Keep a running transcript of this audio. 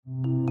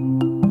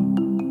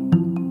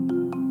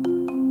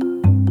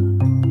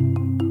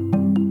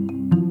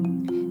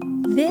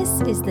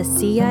This is the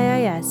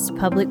CIIS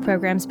Public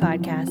Programs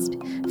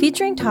Podcast,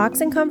 featuring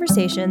talks and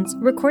conversations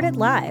recorded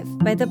live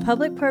by the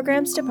Public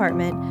Programs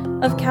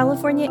Department of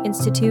California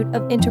Institute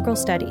of Integral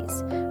Studies,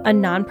 a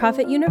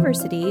nonprofit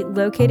university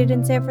located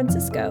in San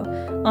Francisco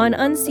on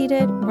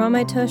unceded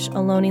Ramaytush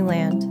Ohlone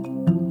land.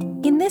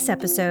 In this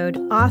episode,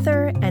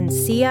 author and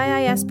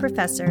CIIS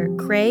professor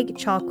Craig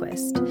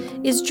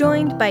Chalquist is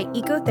joined by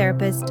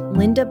ecotherapist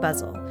Linda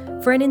Buzzell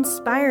for an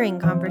inspiring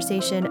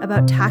conversation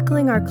about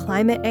tackling our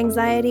climate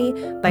anxiety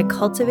by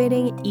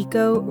cultivating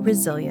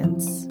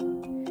eco-resilience.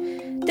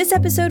 This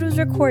episode was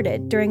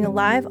recorded during a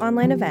live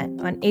online event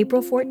on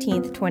April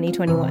 14th,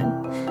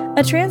 2021.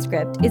 A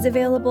transcript is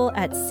available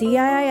at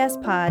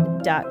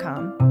ciispod.com.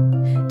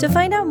 To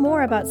find out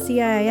more about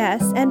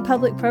CIIS and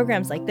public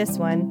programs like this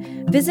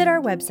one, visit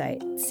our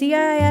website,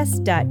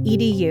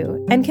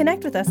 ciis.edu, and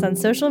connect with us on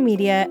social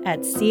media at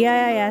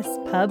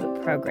CIIS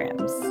Pub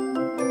Programs.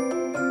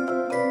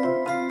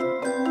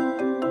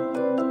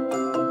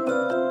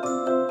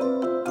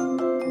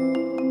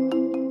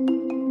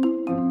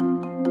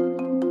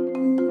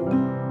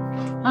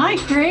 Hi,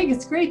 Craig.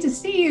 It's great to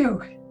see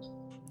you.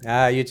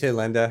 You too,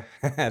 Linda.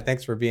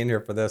 Thanks for being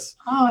here for this.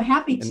 Oh,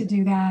 happy to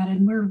do that.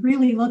 And we're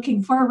really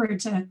looking forward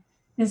to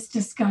this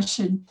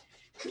discussion.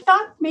 I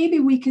thought maybe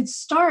we could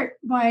start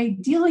by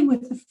dealing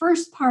with the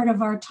first part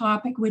of our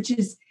topic, which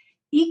is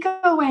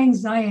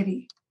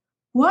eco-anxiety.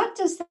 What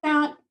does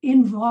that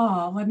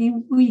involve? I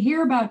mean, we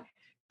hear about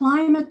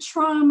climate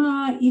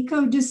trauma,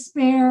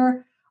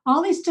 eco-despair,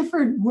 all these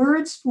different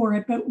words for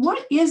it, but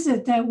what is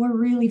it that we're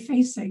really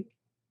facing?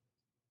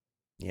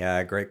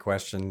 Yeah, great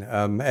question.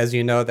 As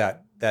you know,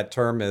 that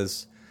term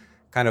is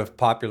kind of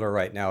popular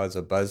right now as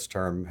a buzz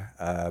term.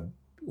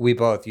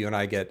 You and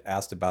I get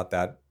asked about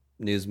that,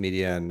 news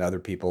media and other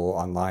people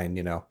online,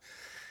 you know.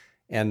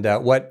 And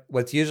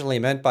what's usually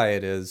meant by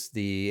it is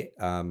it's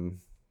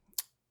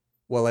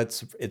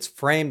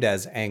framed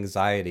as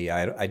anxiety.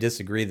 I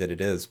disagree that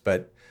it is,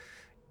 but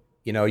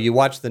you know, you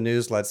watch the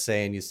news, let's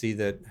say, and you see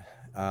that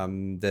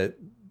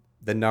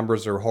the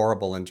numbers are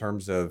horrible in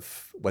terms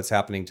of what's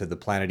happening to the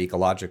planet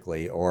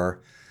ecologically,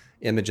 or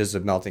images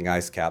of melting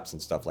ice caps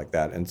and stuff like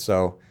that. And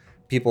so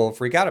people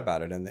freak out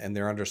about it, and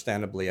they're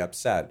understandably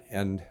upset.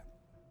 And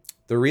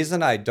the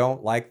reason I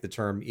don't like the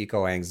term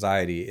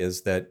eco-anxiety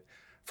is that,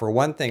 for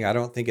one thing, I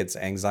don't think it's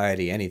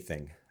anxiety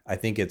anything. I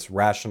think it's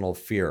rational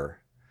fear.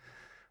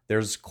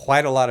 There's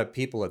quite a lot of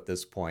people at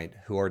this point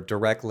who are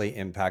directly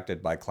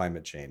impacted by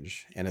climate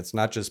change. And it's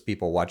not just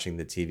people watching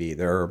the TV.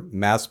 There are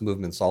mass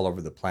movements all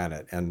over the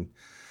planet, and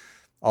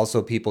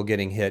also people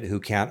getting hit who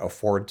can't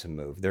afford to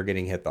move. They're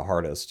getting hit the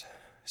hardest.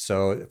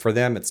 So for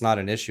them, it's not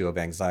an issue of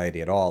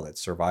anxiety at all.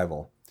 It's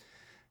survival.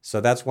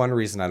 So that's one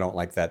reason I don't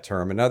like that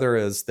term. Another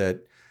is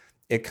that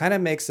it kind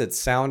of makes it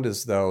sound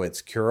as though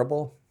it's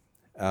curable.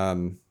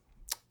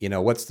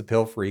 What's the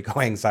pill for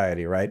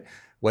eco-anxiety, right?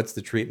 What's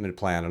the treatment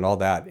plan and all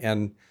that?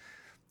 And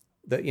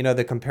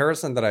the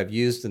comparison that I've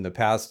used in the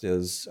past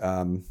is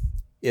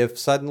if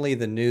suddenly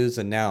the news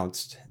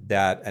announced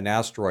that an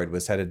asteroid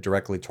was headed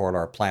directly toward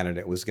our planet,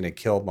 it was going to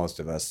kill most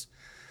of us,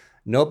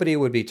 nobody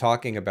would be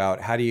talking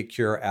about how do you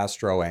cure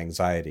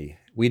astro-anxiety.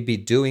 We'd be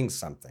doing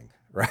something,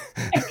 right?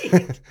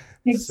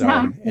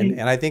 Exactly.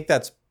 And I think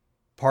that's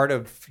part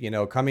of,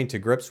 coming to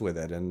grips with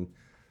it, and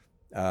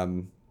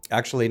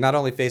actually not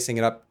only facing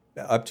it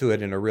up to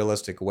it in a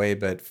realistic way,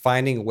 but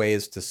finding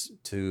ways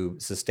to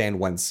sustain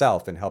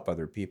oneself and help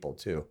other people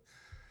too.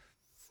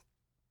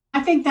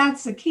 I think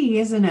that's the key,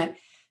 isn't it?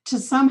 To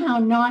somehow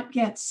not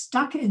get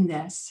stuck in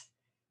this,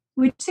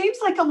 which seems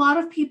like a lot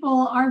of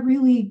people are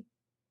really,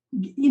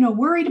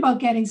 worried about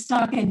getting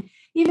stuck. And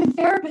even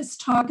therapists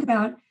talk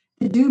about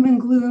the doom and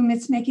gloom.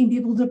 It's making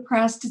people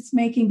depressed. It's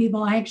making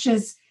people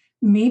anxious,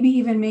 maybe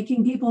even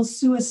making people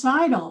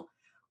suicidal.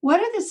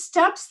 What are the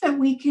steps that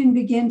we can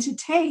begin to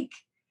take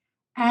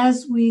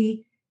as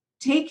we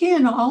take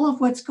in all of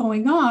what's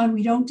going on?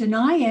 We don't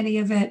deny any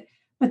of it,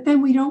 but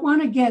then we don't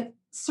want to get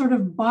sort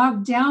of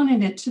bogged down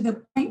in it to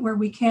the point where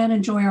we can't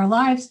enjoy our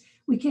lives.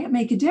 We can't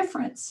make a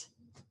difference.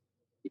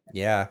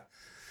 Yeah.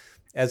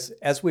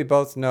 As we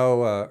both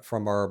know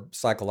from our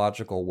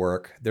psychological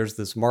work, there's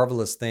this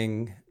marvelous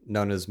thing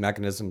known as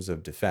mechanisms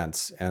of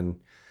defense. And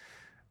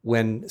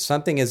when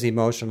something is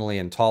emotionally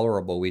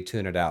intolerable, we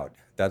tune it out.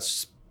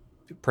 That's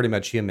pretty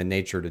much human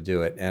nature to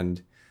do it.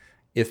 And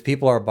if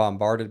people are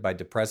bombarded by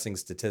depressing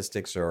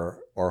statistics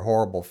or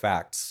horrible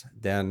facts,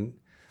 then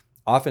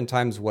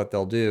oftentimes what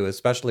they'll do,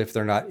 especially if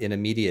they're not in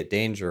immediate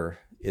danger,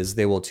 is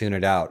they will tune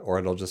it out, or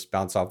it'll just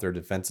bounce off their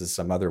defenses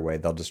some other way.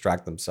 They'll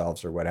distract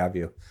themselves or what have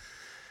you.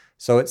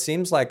 So it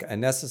seems like a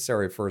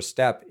necessary first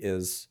step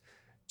is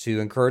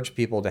to encourage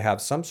people to have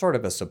some sort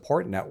of a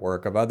support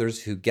network of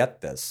others who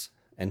get this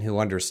and who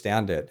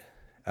understand it.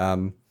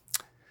 I'm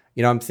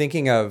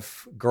thinking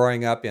of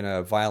growing up in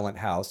a violent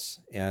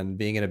house and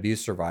being an abuse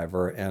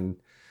survivor. And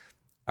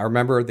I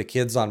remember the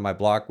kids on my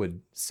block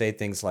would say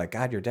things like,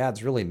 God, your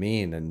dad's really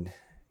mean. And,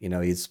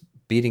 he's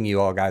beating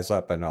you all guys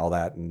up and all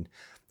that. And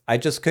I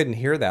just couldn't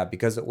hear that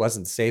because it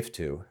wasn't safe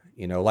to,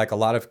 like a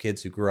lot of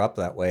kids who grew up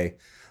that way,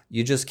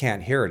 you just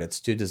can't hear it. It's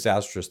too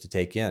disastrous to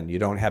take in. You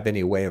don't have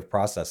any way of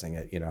processing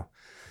it,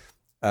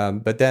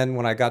 But then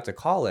when I got to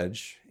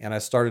college and I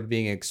started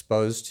being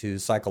exposed to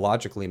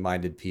psychologically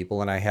minded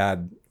people, and I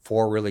had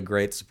 4 really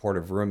great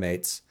supportive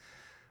roommates,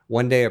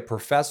 one day a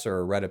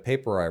professor read a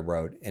paper I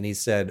wrote and he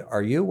said,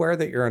 "Are you aware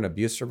that you're an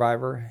abuse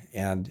survivor?"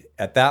 And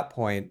at that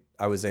point,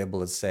 I was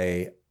able to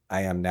say,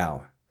 "I am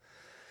now."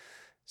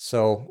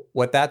 So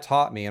what that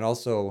taught me, and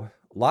also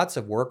lots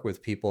of work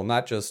with people,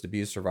 not just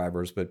abuse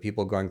survivors, but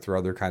people going through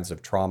other kinds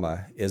of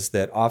trauma, is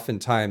that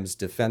oftentimes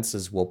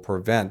defenses will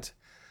prevent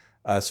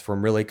us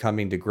from really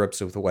coming to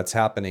grips with what's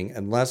happening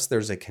unless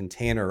there's a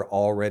container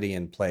already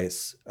in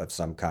place of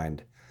some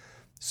kind,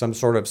 some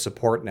sort of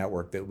support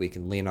network that we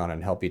can lean on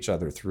and help each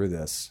other through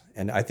this.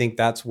 And I think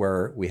that's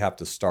where we have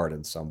to start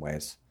in some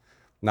ways,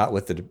 not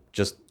with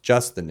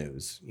just the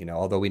news,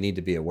 although we need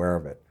to be aware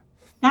of it.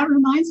 That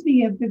reminds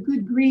me of the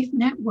Good Grief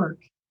Network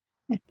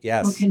that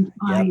people can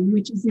find,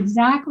 which is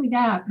exactly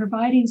that,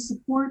 providing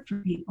support for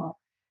people,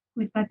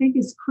 which I think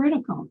is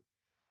critical.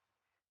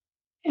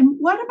 And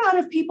what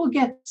about if people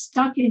get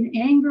stuck in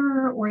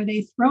anger or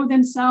they throw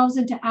themselves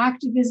into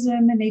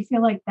activism and they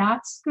feel like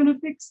that's going to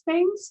fix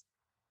things?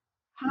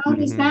 How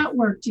does that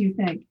work, do you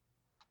think?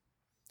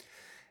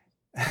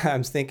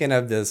 I'm thinking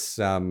of this,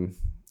 a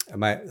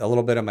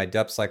little bit of my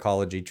depth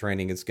psychology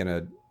training is going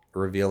to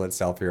reveal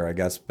itself here, I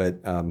guess, but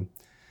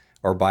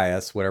or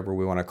bias, whatever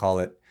we want to call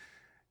it.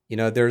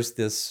 There's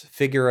this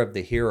figure of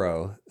the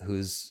hero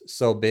who's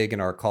so big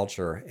in our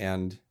culture,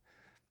 and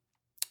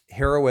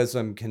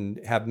heroism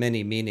can have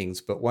many meanings,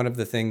 but one of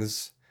the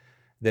things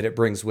that it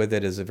brings with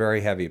it is a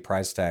very heavy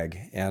price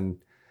tag.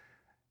 And,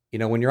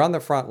 when you're on the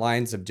front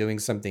lines of doing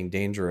something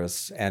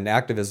dangerous, and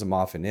activism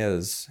often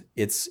is,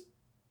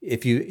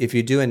 if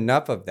you do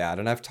enough of that,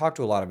 and I've talked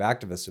to a lot of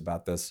activists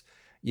about this,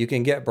 you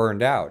can get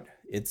burned out.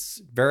 It's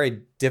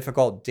very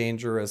difficult,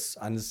 dangerous,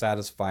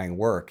 unsatisfying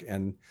work,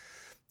 and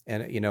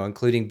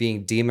including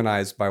being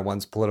demonized by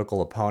one's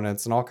political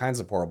opponents and all kinds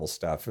of horrible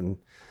stuff, and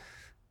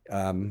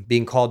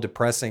being called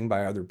depressing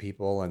by other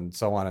people, and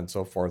so on and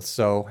so forth.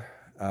 So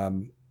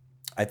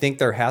I think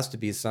there has to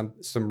be some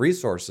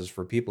resources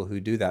for people who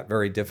do that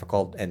very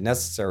difficult and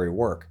necessary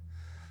work.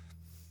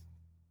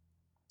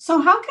 So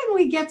how can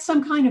we get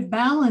some kind of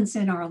balance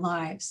in our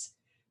lives?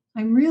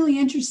 I'm really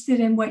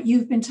interested in what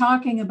you've been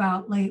talking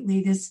about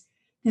lately, this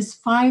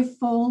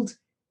 5-fold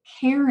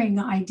caring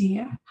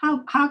idea.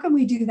 How can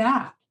we do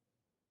that?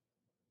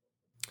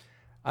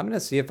 I'm going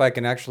to see if I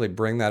can actually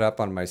bring that up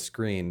on my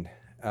screen.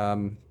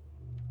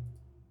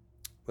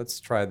 Let's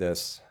try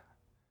this.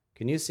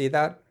 Can you see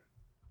that?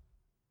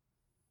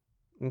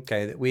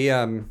 Okay,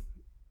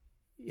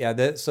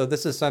 so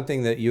this is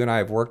something that you and I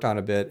have worked on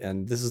a bit,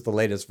 and this is the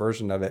latest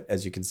version of it,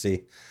 as you can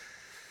see.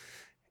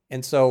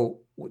 And so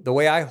the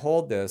way I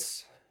hold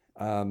this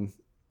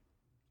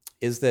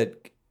is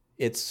that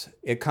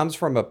it comes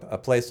from a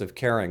place of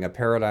caring, a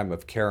paradigm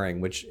of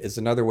caring, which is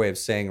another way of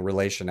saying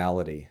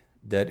relationality,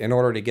 that in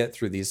order to get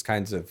through these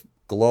kinds of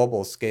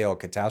global scale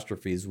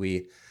catastrophes,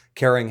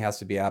 caring has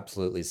to be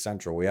absolutely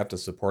central. We have to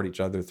support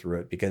each other through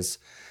it, because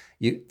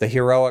the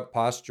heroic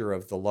posture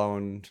of the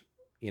lone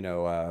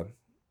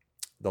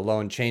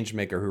change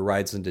maker who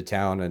rides into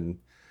town and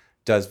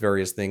does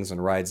various things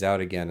and rides out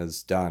again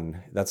is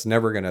done. That's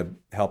never going to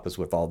help us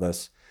with all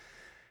this.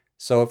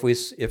 So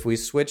if we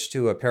switch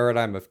to a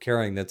paradigm of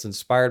caring that's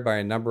inspired by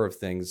a number of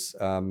things,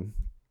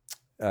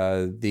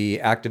 the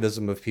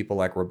activism of people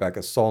like Rebecca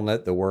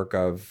Solnit, the work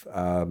of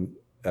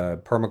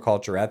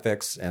permaculture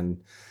ethics,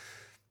 and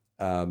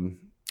I'm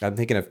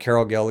thinking of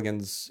Carol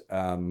Gilligan's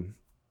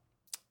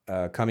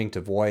Coming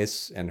to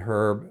Voice, and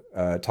her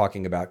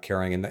talking about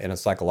caring in a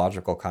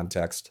psychological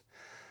context.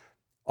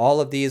 All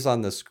of these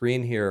on the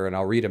screen here, and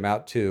I'll read them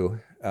out too.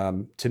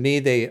 To me,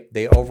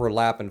 they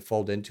overlap and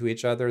fold into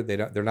each other.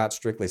 They're not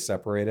strictly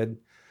separated.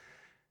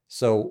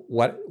 So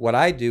what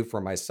I do for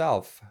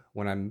myself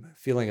when I'm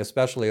feeling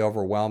especially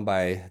overwhelmed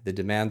by the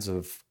demands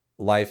of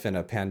life in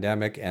a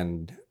pandemic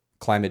and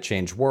climate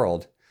change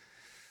world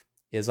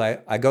is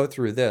I go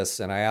through this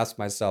and I ask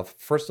myself,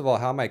 first of all,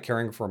 how am I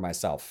caring for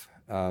myself?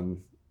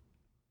 Am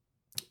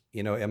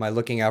I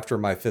looking after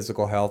my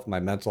physical health, my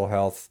mental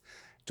health?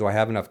 Do I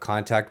have enough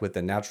contact with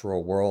the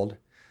natural world?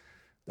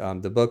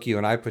 The book you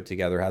and I put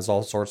together has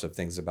all sorts of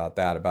things about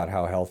that, about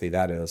how healthy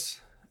that is.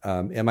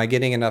 Am I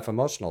getting enough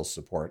emotional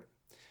support?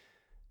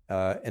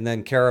 And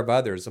then care of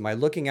others. Am I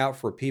looking out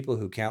for people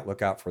who can't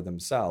look out for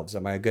themselves?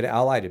 Am I a good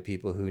ally to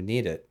people who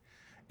need it?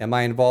 Am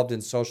I involved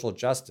in social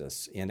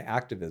justice, in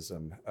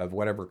activism of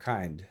whatever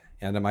kind?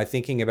 And am I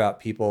thinking about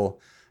people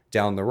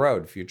down the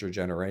road, future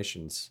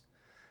generations?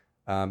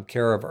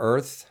 Care of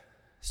Earth.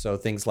 So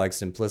things like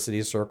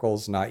simplicity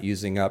circles, not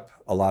using up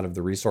a lot of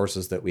the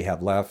resources that we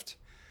have left.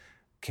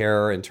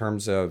 Care in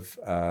terms of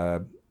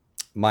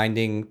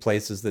minding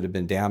places that have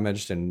been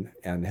damaged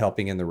and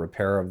helping in the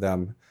repair of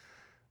them.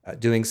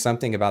 Doing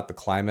something about the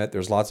climate.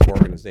 There's lots of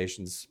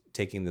organizations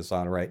taking this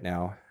on right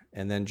now.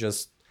 And then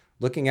just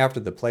looking after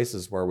the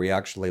places where we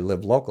actually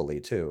live locally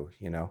too,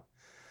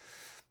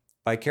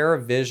 By care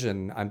of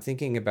vision, I'm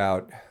thinking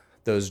about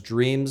those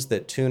dreams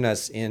that tune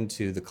us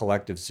into the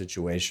collective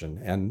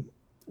situation. And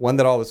one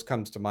that always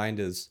comes to mind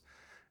is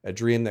a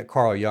dream that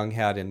Carl Jung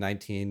had in I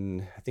think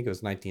it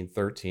was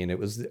 1913. It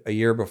was a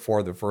year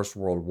before the First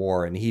World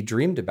War, and he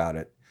dreamed about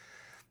it.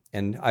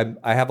 And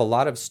I have a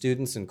lot of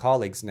students and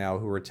colleagues now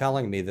who are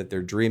telling me that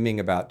they're dreaming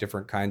about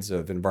different kinds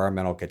of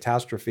environmental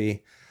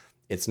catastrophe.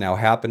 It's now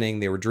happening.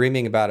 They were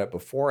dreaming about it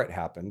before it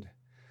happened.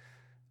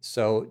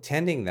 So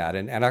tending that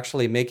and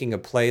actually making a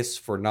place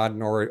for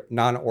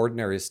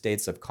non-ordinary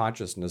states of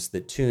consciousness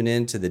that tune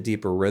into the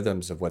deeper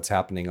rhythms of what's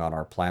happening on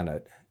our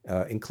planet,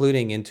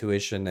 including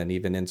intuition and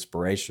even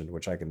inspiration,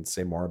 which I can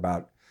say more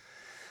about.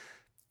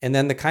 And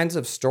then the kinds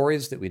of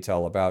stories that we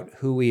tell about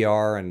who we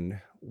are and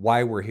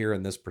why we're here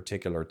in this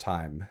particular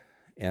time.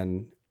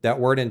 And that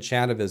word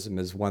enchanttivism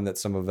is one that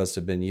some of us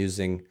have been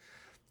using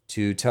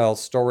to tell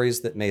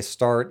stories that may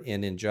start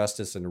in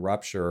injustice and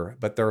rupture,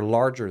 but they're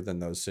larger than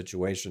those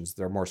situations.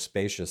 They're more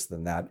spacious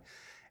than that.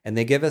 And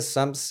they give us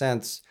some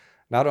sense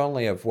not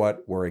only of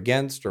what we're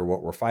against or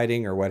what we're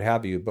fighting or what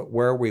have you, but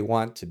where we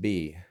want to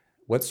be.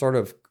 What sort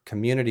of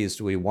communities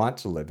do we want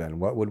to live in?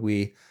 What would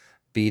we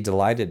be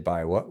delighted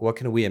by? What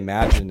can we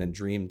imagine and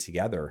dream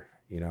together,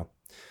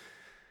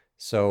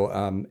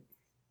 So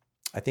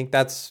I think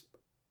that's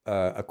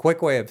a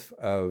quick way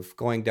of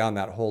going down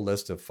that whole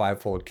list of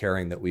fivefold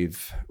caring that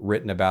we've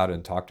written about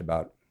and talked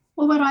about.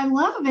 Well, what I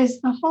love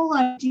is the whole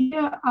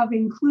idea of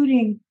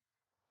including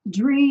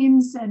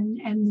dreams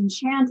and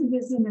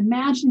enchanttivism,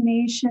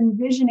 imagination,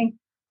 visioning.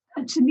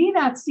 To me,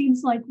 that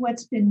seems like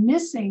what's been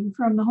missing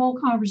from the whole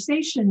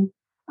conversation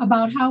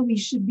about how we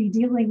should be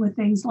dealing with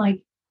things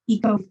like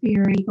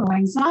eco-fear,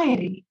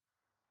 eco-anxiety,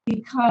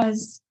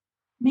 because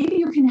maybe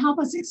you can help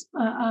us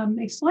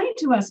explain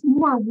to us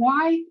more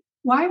why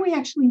we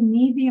actually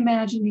need the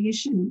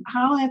imagination,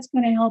 how that's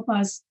going to help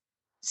us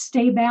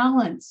stay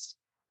balanced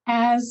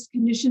as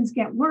conditions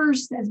get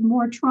worse, as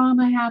more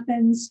trauma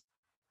happens,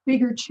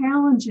 bigger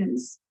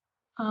challenges.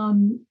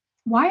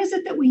 Why is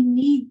it that we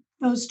need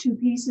those two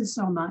pieces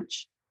so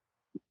much?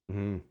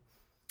 Mm-hmm.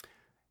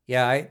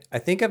 Yeah, I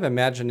think of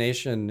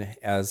imagination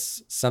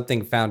as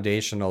something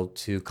foundational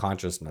to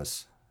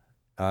consciousness,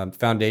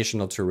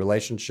 foundational to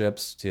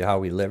relationships, to how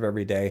we live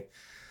every day.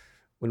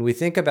 When we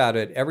think about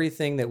it,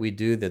 everything that we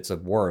do that's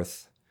of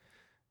worth,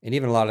 and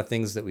even a lot of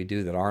things that we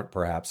do that aren't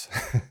perhaps,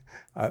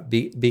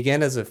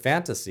 begin as a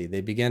fantasy.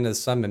 They begin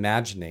as some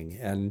imagining.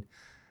 And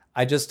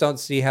I just don't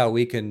see how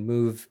we can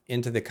move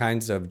into the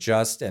kinds of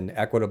just and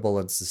equitable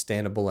and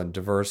sustainable and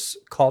diverse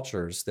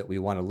cultures that we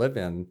want to live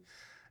in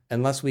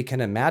unless we can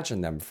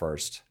imagine them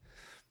first.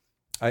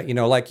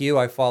 Like you,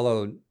 I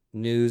follow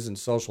news and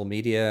social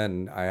media,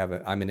 and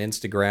I'm an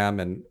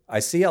Instagram, and I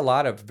see a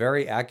lot of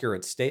very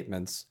accurate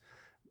statements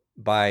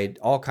by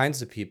all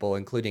kinds of people,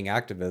 including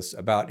activists,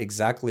 about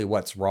exactly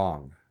what's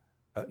wrong,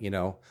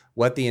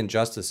 what the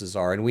injustices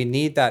are. And we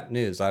need that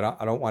news. I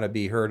don't want to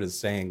be heard as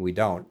saying we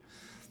don't.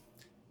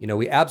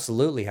 We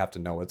absolutely have to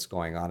know what's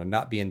going on and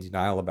not be in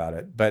denial about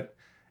it. But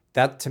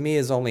that to me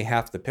is only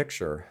half the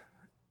picture.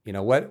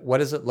 What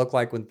does it look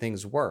like when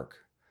things work?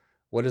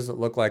 What does it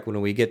look like when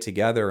we get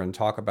together and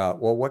talk about,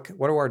 well, what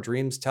do our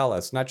dreams tell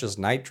us? Not just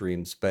night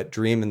dreams, but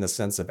dream in the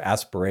sense of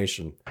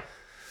aspiration.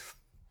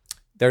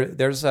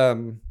 There's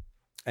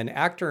an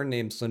actor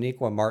named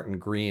Sonequa Martin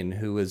Green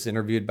who was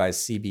interviewed by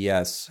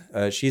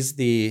CBS. She's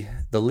the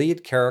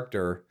lead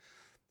character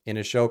in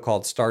a show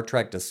called Star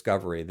Trek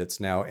Discovery that's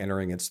now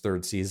entering its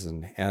third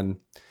season. And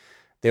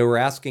they were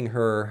asking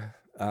her,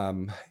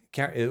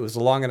 it was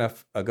long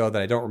enough ago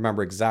that I don't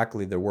remember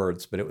exactly the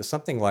words, but it was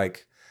something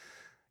like,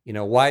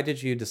 why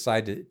did you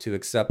decide to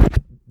accept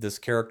this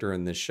character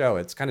in this show?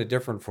 It's kind of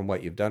different from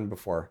what you've done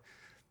before.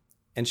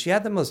 And she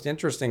had the most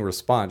interesting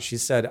response. She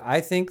said,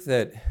 I think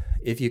that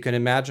if you can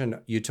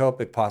imagine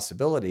utopic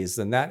possibilities,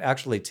 then that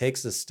actually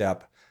takes a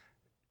step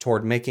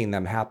toward making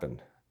them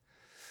happen.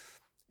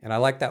 And I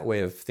like that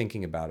way of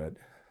thinking about it.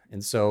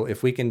 And so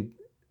if we can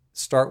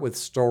start with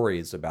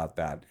stories about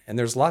that, and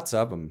there's lots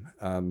of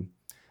them.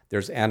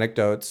 There's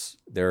anecdotes.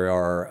 There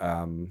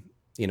are,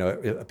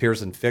 it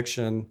appears in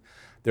fiction.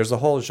 There's a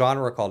whole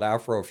genre called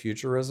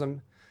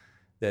Afrofuturism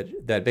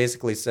that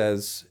basically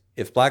says,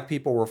 if Black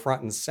people were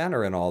front and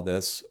center in all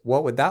this,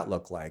 what would that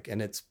look like?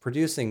 And it's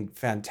producing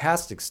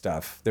fantastic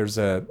stuff. There's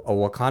a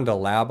Wakanda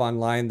lab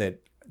online that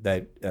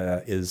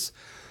is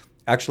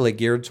actually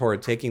geared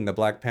toward taking the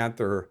Black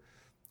Panther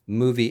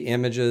movie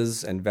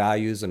images and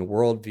values and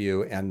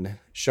worldview and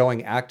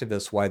showing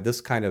activists why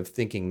this kind of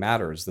thinking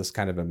matters, this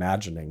kind of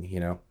imagining,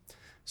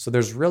 So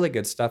there's really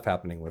good stuff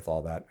happening with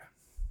all that.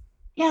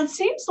 Yeah, it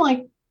seems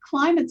like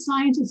climate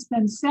scientists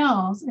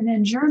themselves and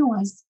then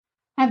journalists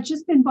have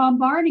just been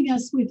bombarding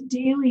us with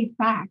daily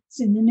facts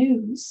in the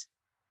news.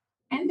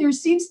 And there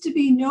seems to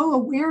be no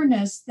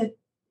awareness that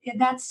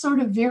that's sort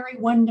of very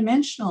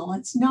one-dimensional.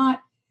 It's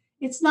not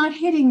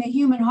hitting the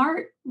human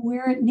heart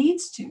where it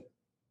needs to.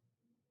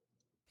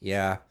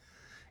 Yeah.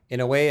 In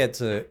a way,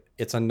 it's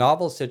a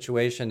novel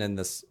situation in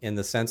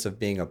the sense of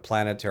being a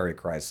planetary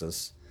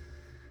crisis.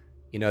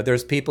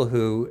 There's people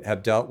who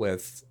have dealt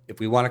with, if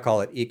we want to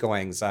call it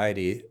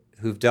eco-anxiety,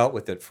 who've dealt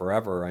with it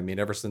forever. I mean,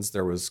 ever since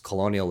there was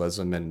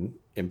colonialism and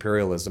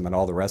imperialism and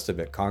all the rest of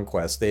it,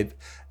 conquest,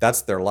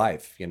 that's their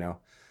life,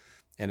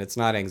 And it's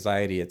not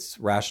anxiety, it's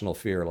rational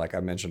fear, like I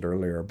mentioned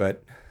earlier.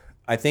 But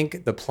I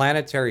think the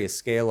planetary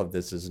scale of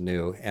this is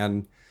new.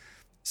 And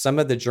some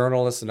of the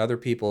journalists and other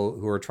people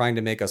who are trying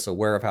to make us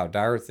aware of how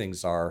dire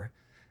things are,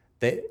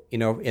 they,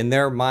 in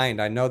their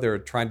mind, I know they're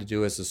trying to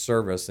do us a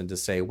service and to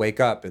say, wake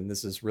up, and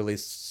this is really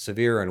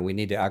severe and we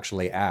need to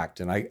actually act.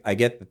 And I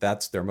get that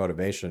that's their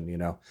motivation,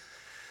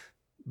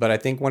 But I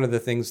think one of the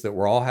things that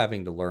we're all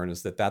having to learn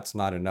is that that's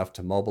not enough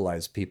to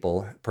mobilize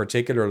people,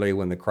 particularly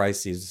when the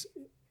crisis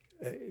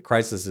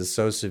is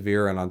so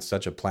severe and on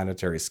such a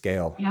planetary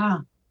scale. Yeah.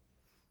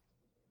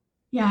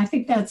 Yeah, I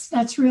think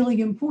that's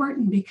really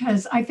important,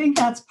 because I think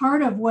that's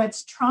part of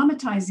what's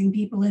traumatizing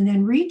people and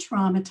then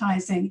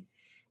re-traumatizing.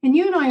 And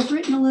you and I have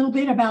written a little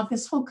bit about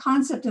this whole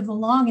concept of the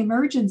long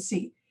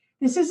emergency.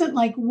 This isn't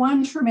like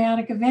one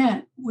traumatic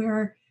event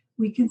where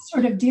we can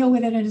sort of deal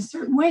with it in a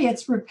certain way.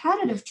 It's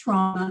repetitive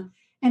trauma,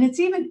 and it's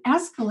even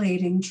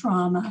escalating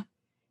trauma.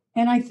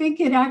 And I think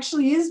it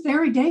actually is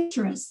very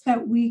dangerous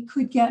that we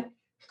could get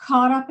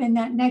caught up in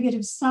that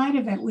negative side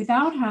of it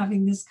without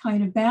having this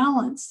kind of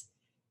balance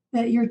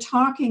that you're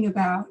talking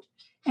about.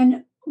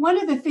 And one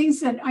of the things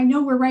that I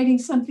know, we're writing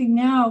something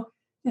now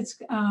that's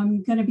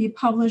going to be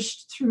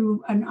published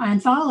through an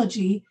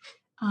anthology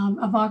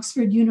of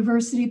Oxford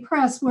University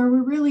Press, where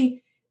we're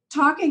really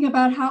talking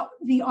about how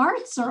the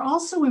arts are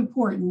also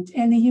important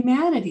and the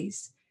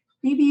humanities.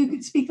 Maybe you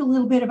could speak a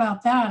little bit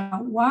about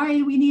that. Why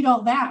do we need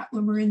all that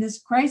when we're in this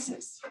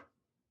crisis?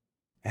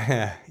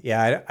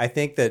 Yeah, I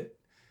think that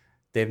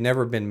they've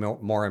never been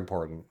more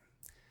important.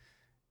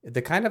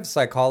 The kind of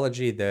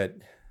psychology that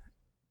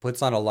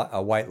puts on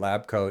a white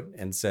lab coat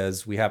and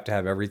says we have to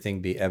have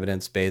everything be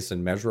evidence-based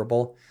and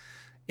measurable,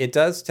 it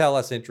does tell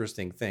us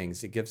interesting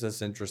things. It gives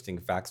us interesting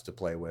facts to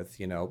play with,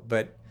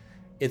 but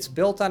it's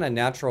built on a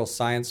natural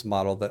science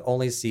model that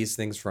only sees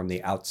things from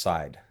the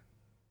outside.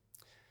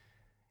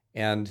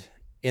 And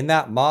in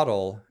that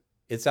model,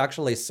 it's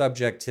actually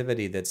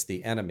subjectivity that's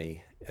the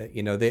enemy.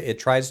 It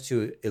tries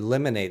to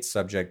eliminate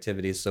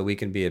subjectivity so we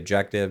can be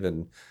objective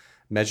and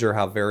measure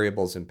how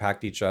variables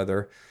impact each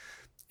other.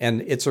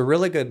 And it's a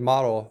really good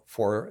model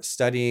for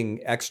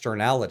studying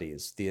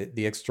externalities,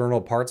 the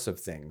external parts of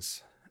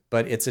things.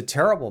 But it's a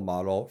terrible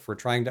model for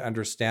trying to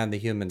understand the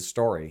human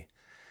story.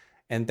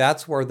 And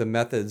that's where the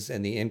methods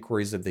and the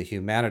inquiries of the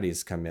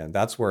humanities come in.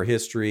 That's where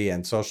history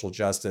and social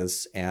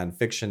justice and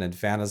fiction and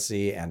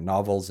fantasy and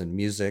novels and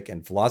music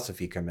and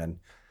philosophy come in.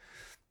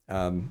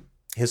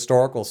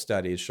 Historical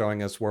studies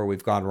showing us where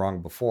we've gone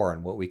wrong before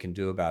and what we can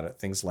do about it,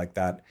 things like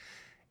that.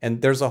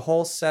 And there's a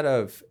whole set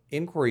of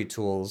inquiry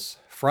tools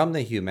from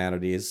the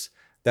humanities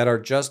that are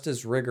just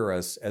as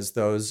rigorous as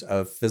those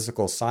of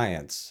physical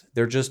science.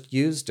 They're just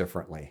used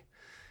differently.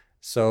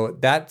 So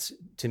that,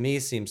 to me,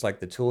 seems like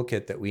the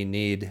toolkit that we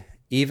need,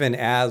 even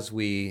as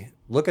we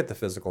look at the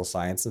physical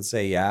science and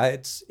say, yeah,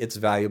 it's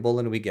valuable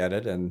and we get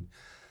it. And,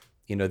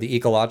 the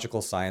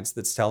ecological science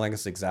that's telling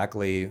us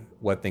exactly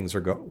what things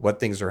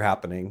are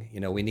happening,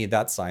 we need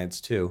that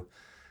science too.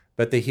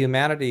 But the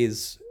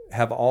humanities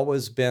have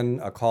always been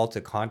a call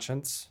to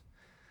conscience.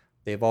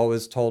 They've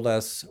always told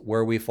us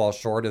where we fall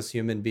short as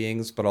human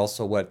beings, but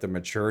also what the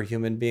mature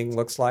human being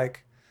looks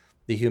like.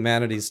 The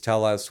humanities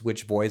tell us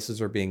which voices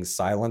are being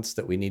silenced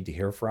that we need to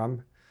hear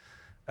from.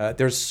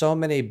 There's so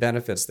many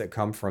benefits that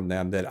come from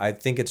them that I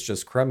think it's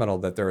just criminal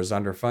that they're as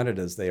underfunded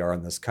as they are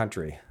in this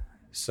country.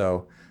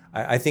 So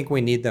I think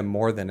we need them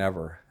more than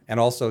ever. And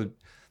also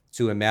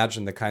to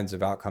imagine the kinds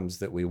of outcomes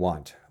that we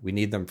want. We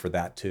need them for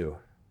that too.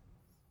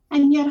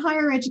 And yet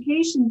higher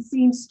education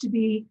seems to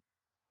be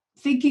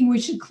thinking we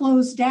should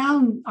close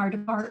down our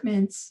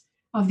departments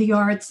of the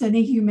arts and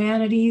the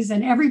humanities,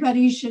 and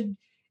everybody should,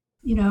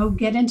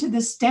 get into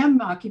the STEM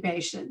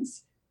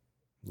occupations.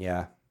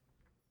 Yeah.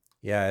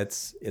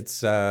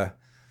 It's an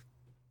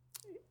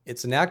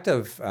act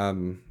of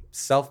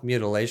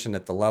self-mutilation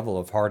at the level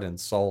of heart and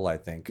soul, I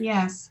think.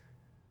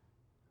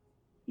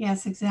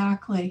 Yes,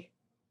 exactly.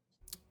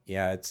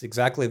 Yeah, it's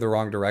exactly the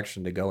wrong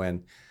direction to go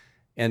in.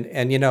 And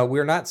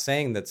we're not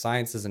saying that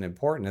science isn't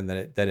important and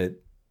that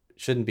it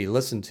shouldn't be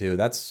listened to.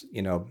 That's,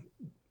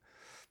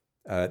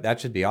 that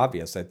should be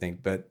obvious, I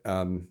think. But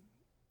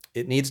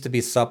it needs to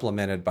be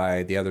supplemented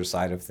by the other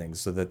side of things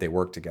so that they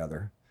work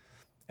together.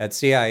 At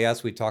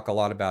CIS, we talk a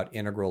lot about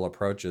integral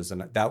approaches,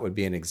 and that would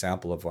be an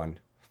example of one.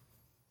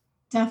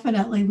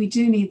 Definitely. We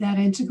do need that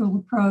integral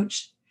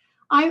approach.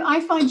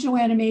 I find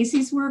Joanna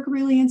Macy's work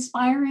really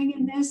inspiring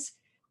in this,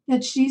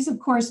 that she's, of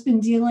course, been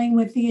dealing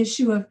with the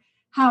issue of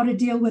how to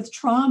deal with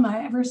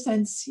trauma ever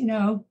since,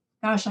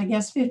 I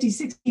guess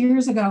 56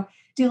 years ago,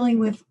 dealing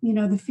with,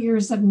 the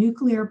fears of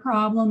nuclear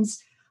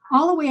problems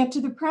all the way up to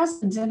the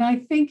present. And I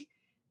think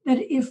that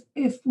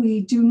if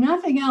we do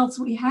nothing else,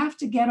 we have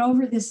to get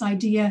over this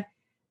idea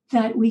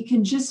that we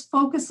can just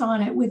focus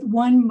on it with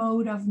one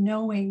mode of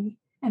knowing,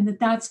 and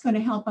that's going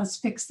to help us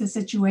fix the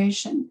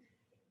situation.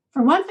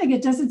 For one thing,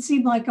 it doesn't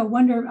seem like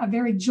a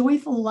very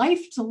joyful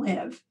life to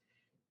live.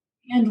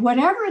 And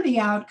whatever the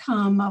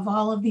outcome of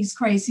all of these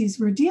crises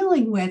we're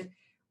dealing with,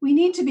 we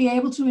need to be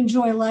able to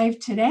enjoy life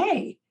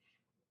today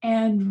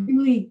and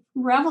really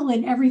revel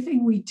in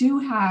everything we do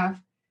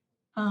have,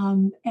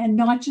 and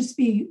not just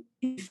be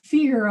in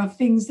fear of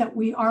things that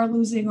we are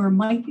losing or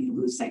might be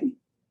losing.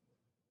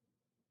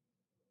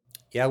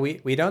 Yeah,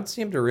 we don't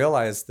seem to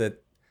realize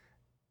that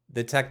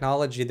the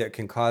technology that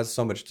can cause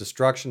so much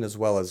destruction as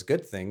well as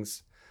good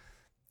things,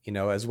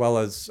 as well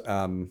as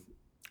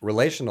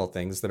relational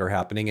things that are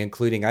happening,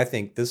 including, I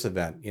think, this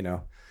event,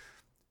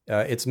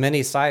 it's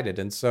many-sided.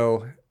 And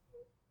so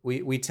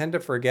we tend to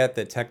forget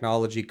that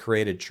technology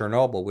created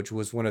Chernobyl, which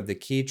was one of the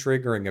key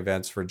triggering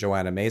events for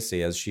Joanna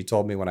Macy, as she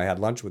told me when I had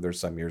lunch with her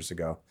some years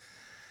ago.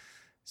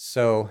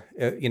 So,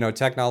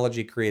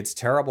 technology creates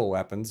terrible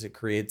weapons. It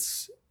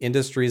creates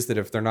industries that,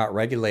 if they're not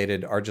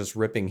regulated, are just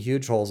ripping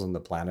huge holes in the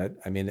planet.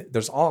 I mean,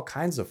 there's all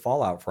kinds of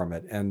fallout from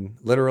it, and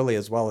literally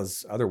as well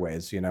as other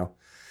ways,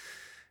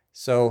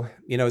 So,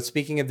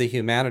 speaking of the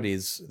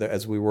humanities,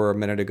 as we were a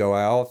minute ago,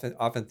 I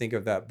often think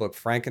of that book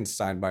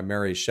Frankenstein by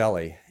Mary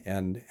Shelley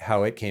and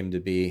how it came to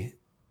be,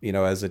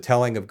 as a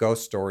telling of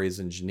ghost stories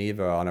in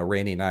Geneva on a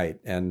rainy night.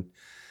 And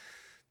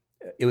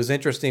it was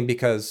interesting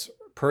because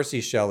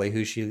Percy Shelley,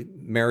 who she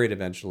married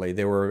eventually,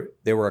 they were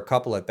a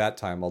couple at that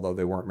time, although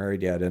they weren't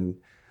married yet. And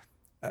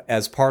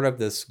as part of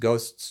this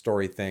ghost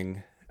story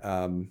thing,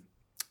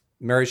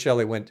 Mary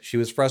Shelley she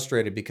was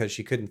frustrated because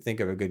she couldn't think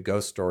of a good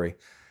ghost story.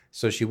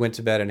 So she went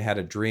to bed and had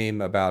a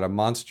dream about a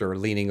monster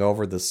leaning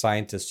over the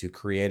scientist who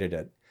created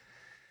it.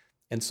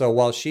 And so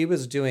while she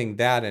was doing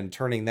that and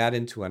turning that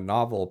into a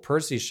novel,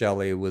 Percy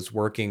Shelley was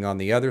working on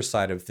the other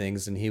side of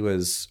things, and he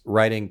was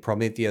writing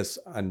Prometheus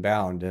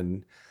Unbound.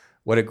 And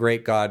what a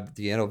great god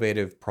the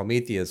innovative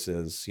Prometheus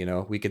is.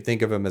 We could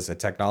think of him as a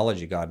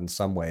technology god in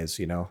some ways,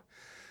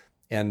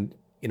 And,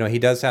 he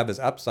does have his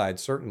upside,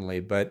 certainly.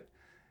 But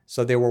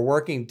so they were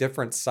working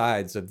different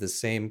sides of the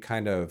same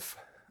kind of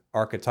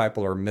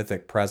archetypal or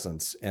mythic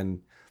presence.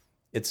 And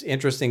it's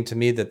interesting to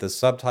me that the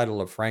subtitle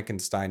of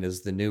Frankenstein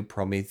is The New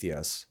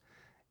Prometheus.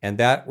 And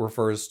that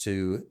refers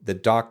to the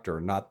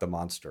doctor, not the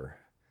monster.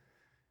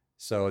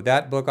 So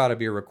that book ought to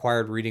be a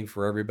required reading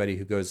for everybody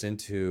who goes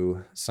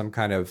into some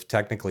kind of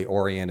technically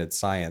oriented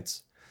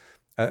science.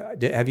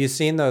 Have you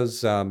seen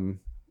those?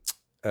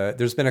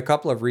 There's been a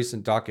couple of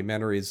recent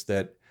documentaries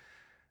that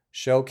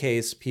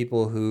showcase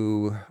people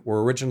who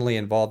were originally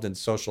involved in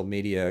social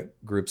media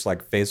groups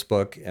like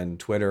Facebook and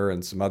Twitter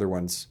and some other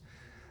ones.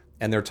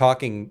 And they're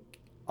talking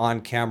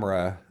on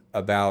camera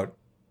about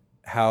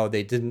how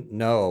they didn't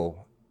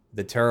know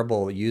the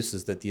terrible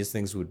uses that these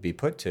things would be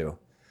put to.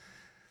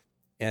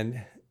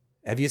 And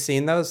have you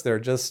seen those? They're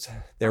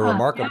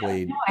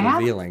remarkably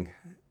revealing.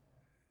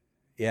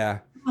 Yeah.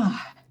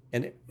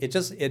 And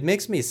it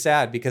makes me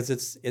sad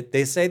because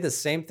they say the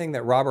same thing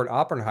that Robert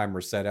Oppenheimer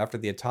said after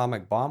the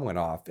atomic bomb went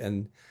off.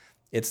 And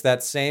it's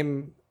that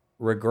same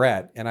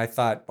regret. And I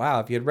thought, wow,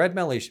 if you had read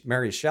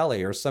Mary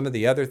Shelley or some of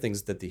the other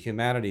things that the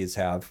humanities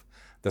have,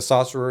 The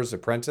Sorcerer's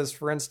Apprentice,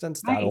 for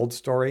instance, that old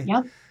story,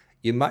 yep.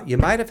 you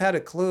might have had a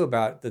clue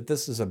about that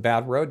this is a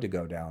bad road to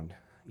go down,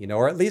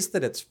 or at least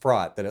that it's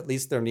fraught, that at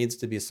least there needs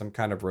to be some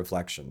kind of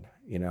reflection,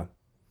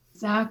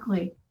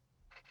 Exactly.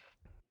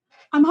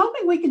 I'm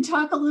hoping we can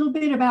talk a little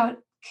bit about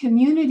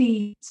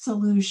community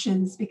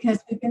solutions, because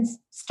we've been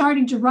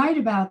starting to write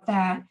about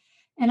that.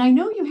 And I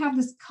know you have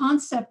this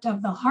concept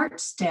of the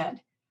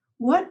heartstead.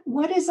 What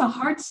is a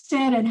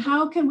heartstead, and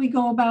how can we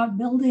go about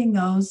building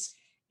those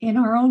in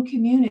our own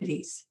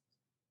communities?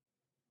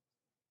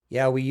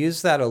 Yeah, we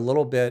use that a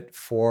little bit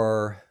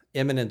for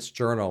Immanence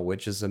Journal,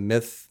 which is a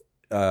myth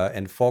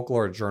and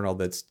folklore journal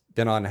that's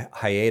been on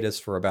hiatus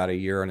for about a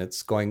year, and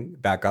it's going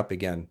back up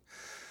again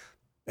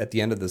at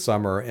the end of the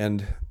summer.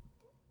 And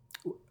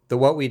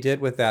what we did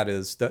with that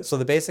is, so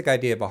the basic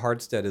idea of a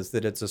heartstead is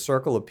that it's a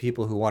circle of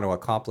people who want to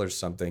accomplish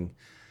something,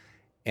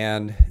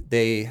 and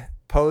they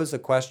pose a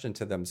question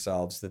to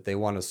themselves that they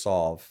want to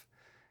solve.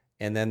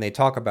 And then they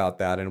talk about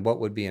that and what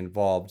would be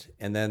involved.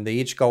 And then they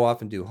each go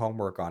off and do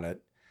homework on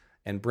it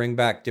and bring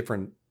back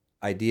different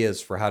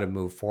ideas for how to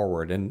move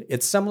forward. And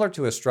it's similar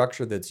to a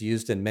structure that's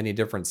used in many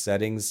different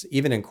settings,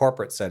 even in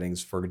corporate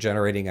settings, for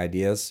generating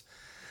ideas.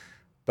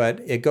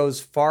 But it goes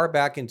far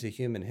back into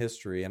human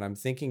history. And I'm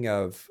thinking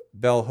of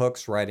Bell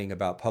Hooks writing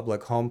about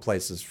public home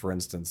places, for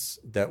instance,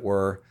 that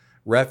were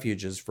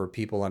refuges for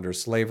people under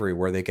slavery,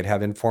 where they could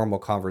have informal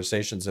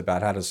conversations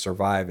about how to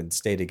survive and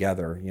stay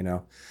together,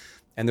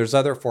 And there's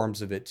other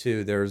forms of it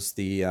too. There's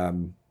the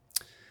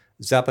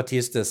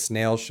Zapatista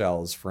snail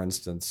shells, for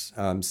instance,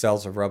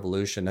 cells of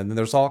revolution. And then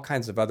there's all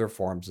kinds of other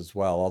forms as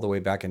well, all the way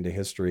back into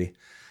history.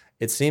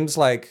 It seems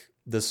like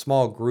the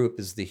small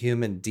group is the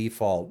human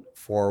default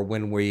for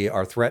when we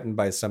are threatened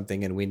by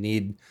something and we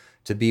need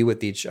to be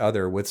with each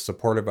other with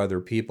support of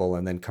other people,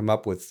 and then come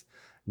up with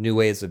new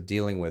ways of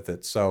dealing with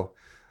it. So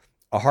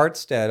a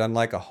heartstead,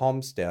 unlike a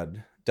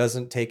homestead,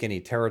 doesn't take any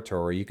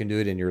territory. You can do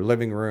it in your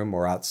living room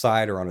or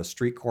outside or on a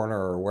street corner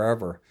or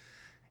wherever.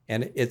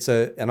 And it's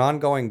an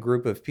ongoing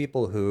group of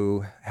people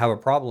who have a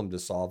problem to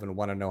solve and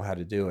want to know how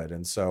to do it.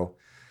 And so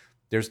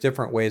there's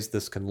different ways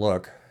this can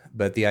look,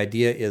 but the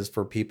idea is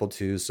for people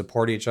to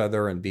support each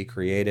other and be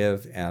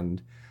creative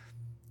and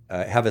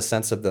have a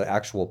sense of the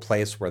actual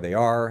place where they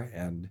are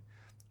and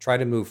try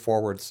to move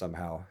forward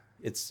somehow.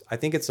 I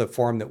think it's a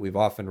form that we've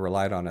often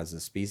relied on as a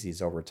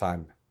species over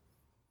time.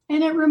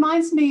 And it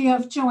reminds me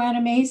of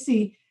Joanna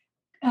Macy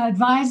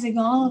advising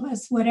all of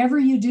us, whatever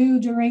you do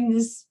during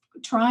this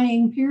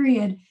trying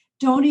period,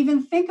 don't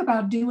even think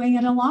about doing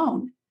it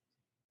alone.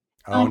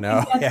 Oh,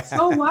 no. That's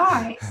so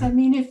wise. I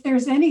mean, if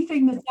there's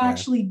anything that's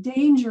actually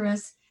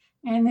dangerous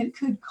and that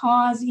could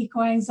cause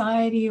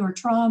eco-anxiety or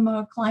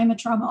trauma, climate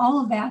trauma,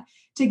 all of that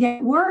to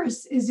get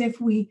worse, is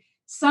if we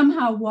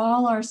somehow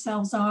wall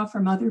ourselves off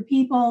from other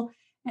people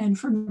and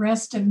from the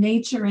rest of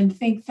nature and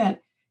think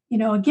that,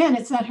 again,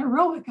 it's that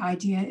heroic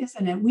idea,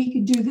 isn't it? We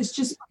could do this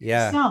just by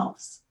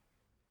ourselves.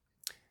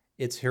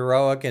 It's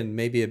heroic and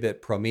maybe a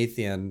bit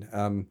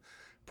Promethean.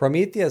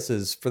 Prometheus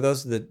is, for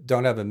those that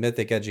don't have a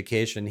mythic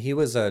education, he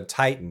was a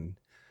Titan,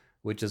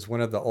 which is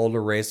one of the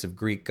older race of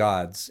Greek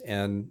gods.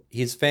 And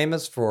he's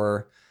famous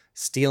for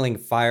stealing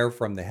fire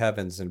from the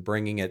heavens and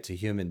bringing it to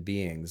human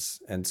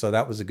beings. And so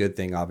that was a good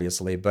thing,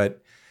 obviously.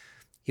 But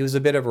he was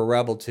a bit of a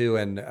rebel too.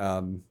 And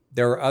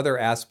there are other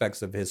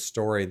aspects of his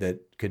story that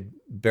could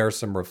bear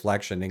some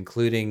reflection,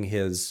 including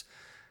his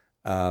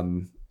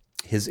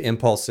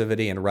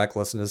impulsivity and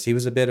recklessness. He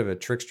was a bit of a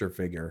trickster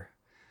figure.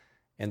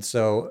 And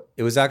so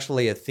it was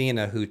actually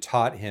Athena who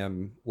taught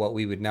him what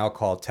we would now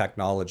call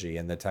technology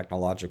and the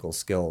technological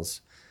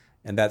skills.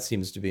 And that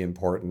seems to be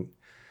important.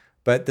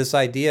 But this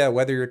idea,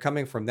 whether you're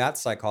coming from that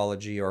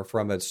psychology or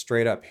from a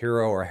straight up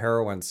hero or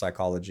heroine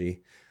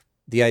psychology,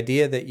 the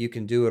idea that you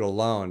can do it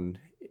alone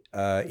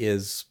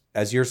is,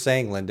 as you're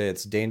saying, Linda,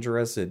 it's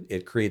dangerous.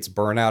 It creates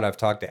burnout. I've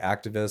talked to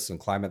activists and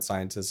climate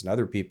scientists and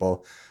other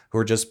people who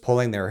are just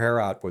pulling their hair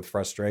out with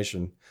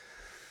frustration.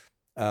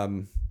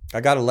 I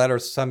got a letter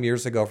some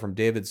years ago from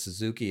David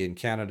Suzuki in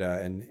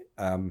Canada, and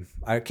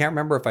I can't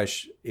remember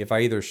if I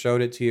either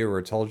showed it to you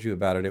or told you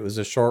about it. It was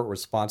a short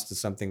response to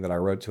something that I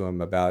wrote to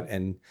him about,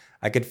 and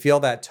I could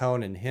feel that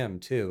tone in him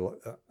too.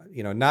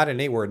 Not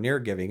anywhere near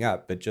giving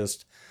up, but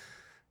just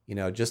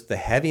the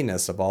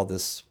heaviness of all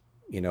this,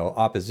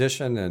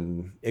 opposition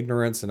and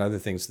ignorance and other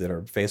things that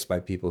are faced by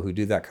people who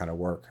do that kind of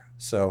work.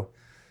 So,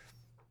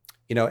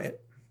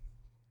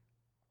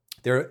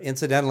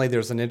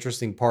 there's an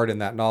interesting part in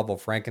that novel,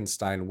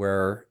 Frankenstein,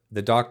 where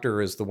the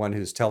doctor is the one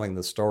who's telling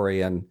the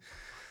story, and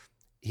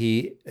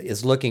he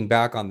is looking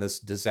back on this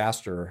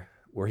disaster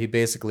where he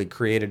basically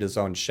created his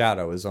own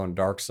shadow, his own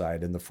dark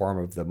side in the form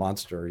of the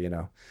monster,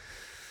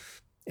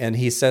 And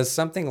he says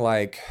something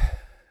like,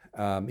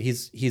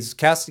 he's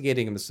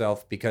castigating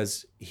himself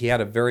because he had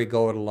a very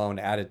go-it-alone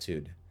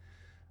attitude.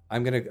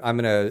 I'm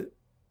gonna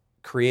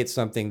create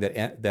something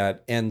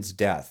that ends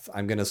death.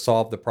 I'm going to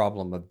solve the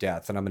problem of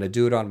death, and I'm going to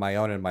do it on my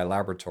own in my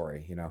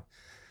laboratory,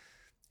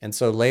 And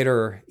so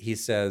later he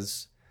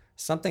says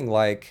something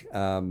like,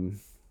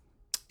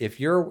 if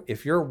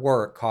your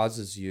work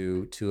causes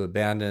you to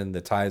abandon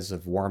the ties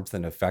of warmth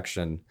and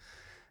affection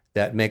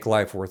that make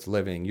life worth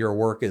living, your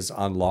work is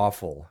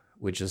unlawful,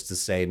 which is to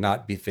say,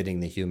 not befitting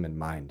the human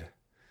mind.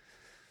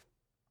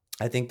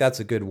 I think that's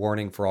a good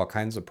warning for all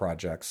kinds of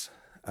projects.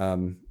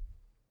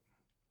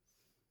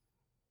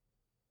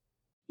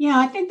 Yeah,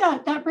 I think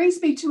that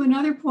brings me to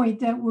another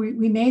point that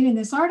we made in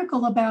this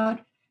article about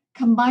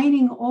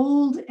combining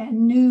old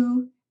and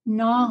new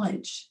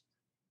knowledge.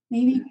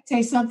 Maybe you could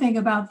say something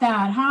about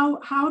that.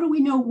 How do we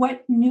know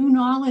what new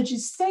knowledge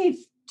is safe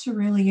to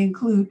really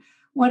include?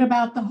 What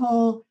about the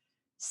whole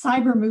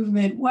cyber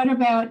movement? What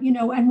about,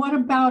 and what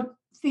about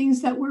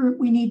things that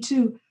we need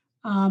to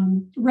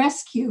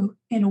rescue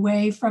in a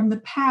way from the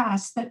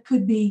past that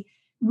could be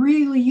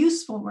really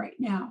useful right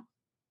now?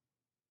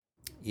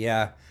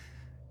 Yeah.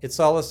 It's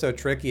always so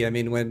tricky. I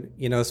mean, when,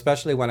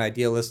 especially when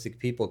idealistic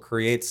people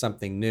create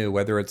something new,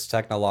 whether it's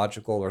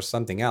technological or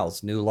something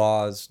else, new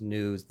laws,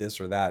 new this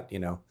or that,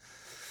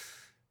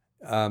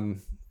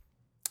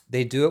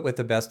 they do it with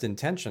the best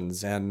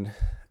intentions. And,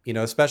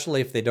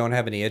 especially if they don't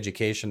have any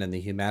education in the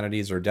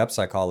humanities or depth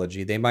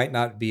psychology, they might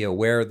not be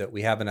aware that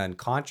we have an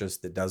unconscious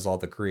that does all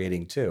the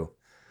creating too.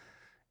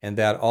 And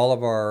that all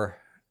of our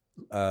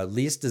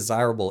least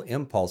desirable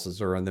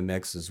impulses are in the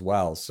mix as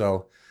well.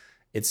 So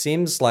it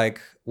seems like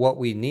what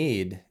we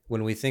need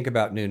when we think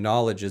about new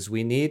knowledge is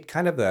we need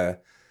kind of a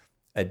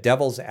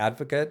devil's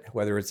advocate,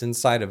 whether it's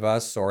inside of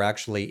us or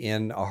actually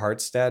in a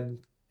Hartstead.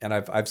 And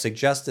I've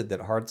suggested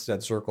that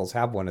Hartstead circles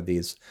have one of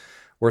these,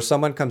 where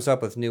someone comes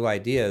up with new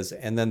ideas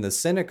and then the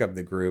cynic of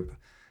the group,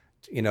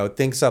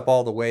 thinks up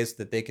all the ways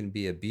that they can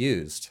be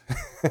abused.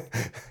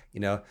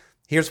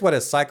 Here's what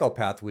a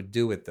psychopath would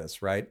do with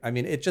this, right? I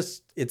mean,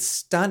 it's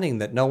stunning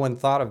that no one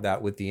thought of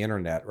that with the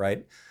internet,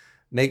 right?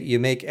 You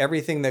make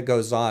everything that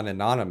goes on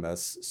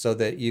anonymous so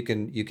that you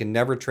can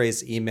never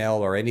trace email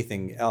or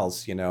anything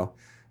else.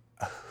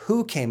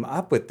 Who came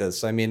up with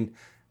this? I mean,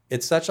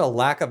 it's such a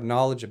lack of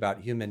knowledge about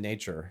human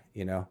nature.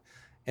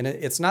 And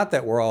it's not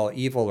that we're all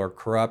evil or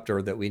corrupt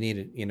or that we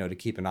need to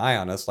keep an eye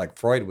on us, like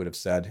Freud would have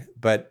said.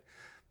 But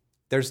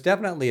there's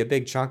definitely a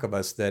big chunk of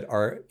us that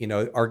are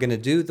going to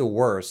do the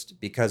worst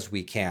because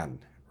we can,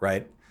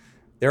 right?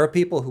 There are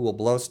people who will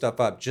blow stuff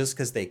up just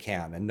because they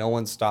can, and no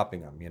one's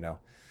stopping them,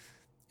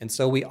 And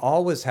so we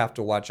always have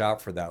to watch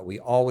out for that. We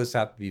always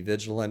have to be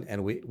vigilant.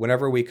 And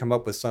whenever we come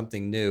up with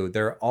something new,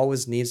 there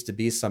always needs to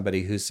be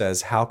somebody who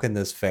says, how can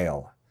this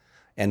fail?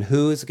 And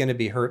who's going to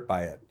be hurt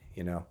by it,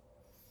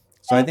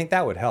 So I think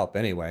that would help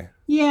anyway.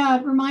 Yeah,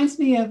 it reminds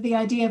me of the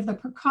idea of the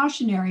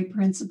precautionary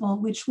principle,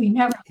 which we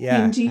never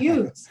seem to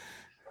use.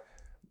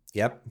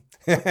 Yep.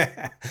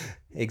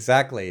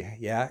 Exactly.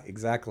 Yeah,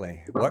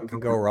 exactly. What can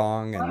go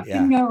wrong? What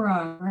can go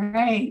wrong,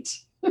 right?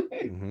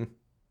 Mm-hmm.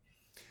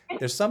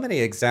 There's so many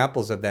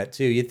examples of that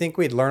too. You'd think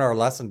we'd learn our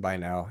lesson by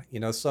now.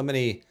 So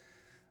many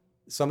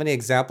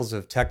examples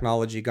of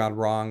technology gone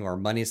wrong, or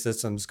money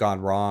systems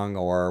gone wrong,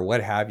 or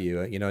what have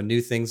you.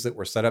 New things that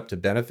were set up to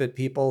benefit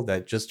people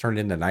that just turned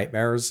into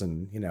nightmares.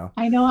 And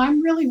I know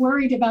I'm really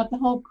worried about the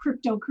whole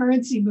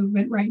cryptocurrency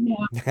movement right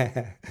now.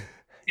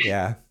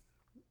 Yeah.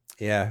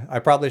 I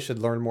probably should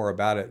learn more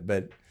about it,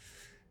 but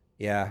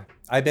yeah,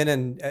 I've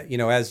been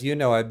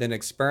I've been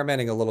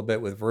experimenting a little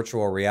bit with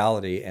virtual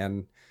reality,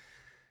 and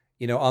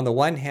on the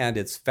one hand,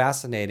 it's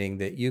fascinating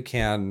that you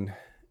can,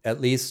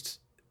 at least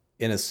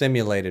in a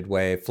simulated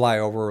way, fly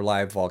over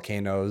live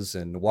volcanoes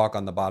and walk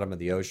on the bottom of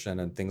the ocean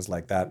and things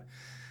like that.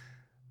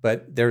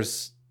 But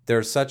there's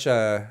such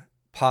a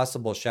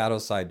possible shadow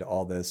side to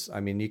all this. I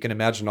mean, you can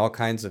imagine all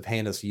kinds of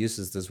heinous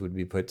uses this would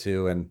be put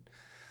to. And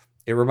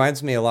it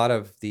reminds me a lot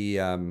of the,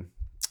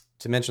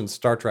 to mention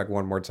Star Trek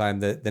one more time,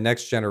 the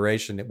Next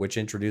Generation, which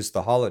introduced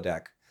the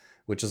holodeck,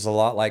 which is a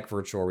lot like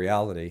virtual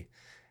reality,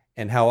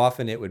 and how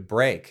often it would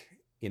break,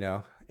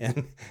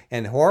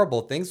 and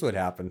horrible things would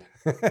happen.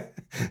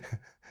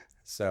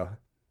 So,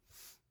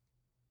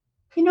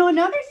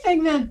 another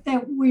thing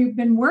that we've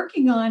been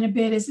working on a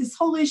bit is this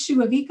whole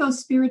issue of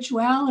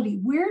eco-spirituality.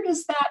 Where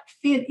does that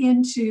fit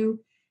into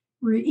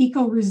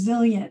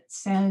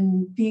eco-resilience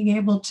and being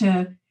able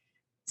to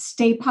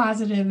stay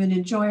positive and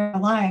enjoy our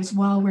lives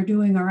while we're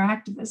doing our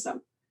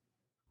activism?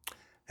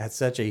 That's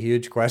such a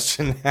huge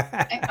question.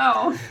 I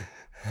know.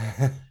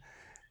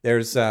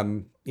 There's,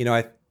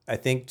 I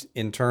think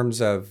in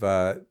terms of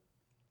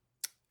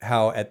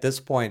how at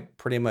this point,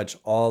 pretty much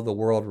all the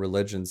world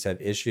religions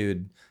have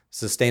issued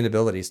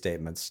sustainability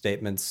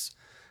statements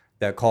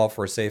that call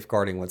for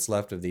safeguarding what's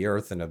left of the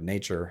earth and of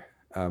nature,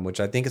 which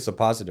I think is a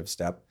positive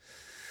step.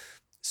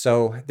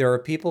 So there are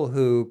people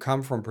who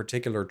come from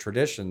particular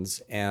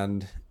traditions,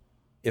 and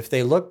if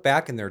they look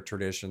back in their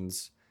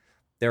traditions,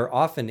 there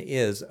often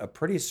is a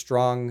pretty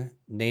strong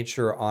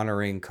nature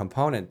honoring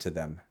component to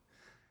them.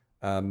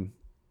 Do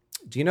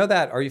you know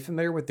that? Are you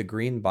familiar with the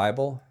Green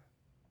Bible?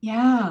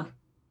 Yeah.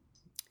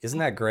 Isn't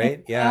that great?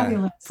 It's yeah.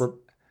 fabulous.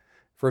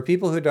 For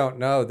people who don't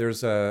know,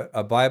 there's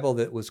a Bible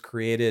that was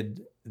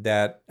created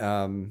that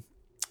all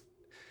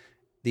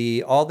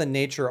the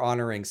nature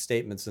honoring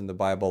statements in the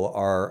Bible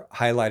are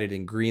highlighted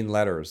in green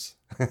letters.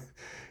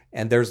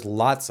 And there's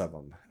lots of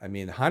them. I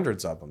mean,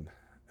 hundreds of them.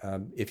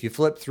 If you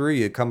flip through,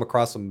 you come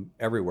across them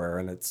everywhere.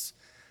 And it's,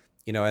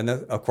 and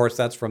of course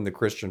that's from the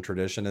Christian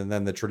tradition, and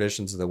then the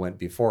traditions that went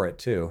before it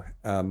too.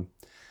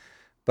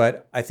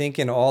 But I think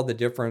in all the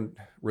different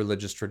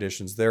religious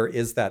traditions, there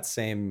is that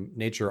same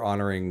nature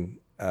honoring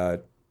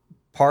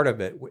part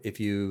of it if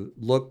you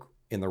look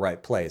in the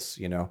right place,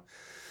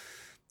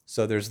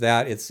 So there's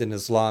that. It's in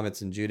Islam,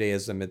 it's in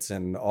Judaism, it's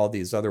in all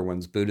these other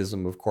ones,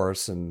 Buddhism, of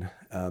course, and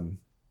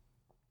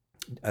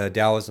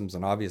Taoism's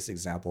an obvious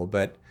example.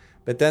 But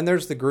then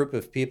there's the group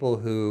of people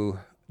who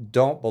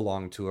don't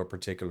belong to a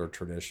particular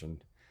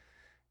tradition.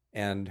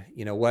 And,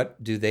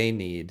 what do they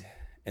need?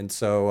 And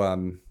so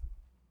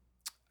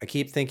I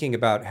keep thinking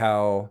about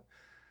how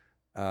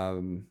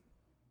in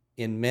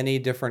many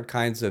different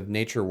kinds of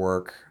nature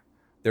work,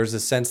 there's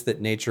a sense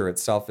that nature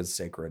itself is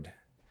sacred,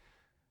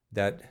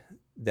 that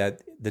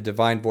the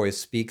divine voice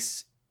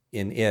speaks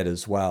in it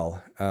as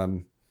well.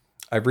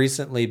 I've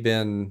recently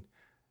been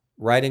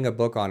writing a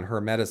book on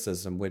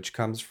Hermeticism, which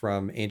comes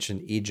from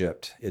ancient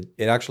Egypt.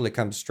 It actually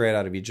comes straight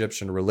out of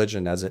Egyptian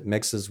religion as it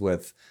mixes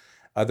with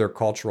other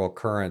cultural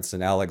currents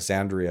in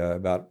Alexandria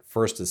about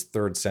 1st to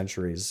 3rd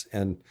centuries.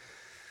 And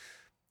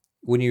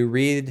when you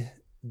read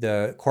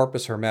the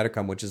Corpus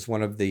Hermeticum, which is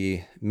one of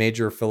the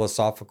major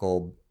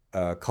philosophical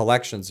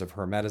collections of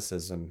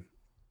Hermeticism,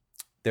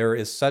 there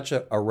is such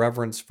a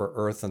reverence for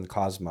earth and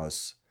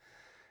cosmos.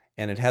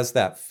 And it has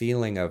that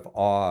feeling of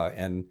awe.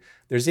 And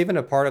there's even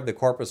a part of the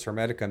Corpus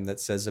Hermeticum that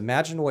says,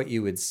 imagine what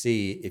you would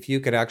see if you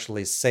could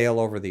actually sail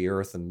over the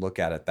earth and look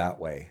at it that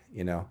way,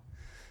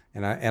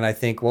 And I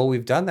think, well,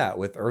 we've done that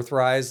with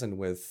Earthrise and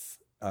with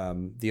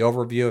the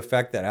overview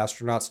effect that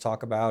astronauts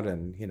talk about.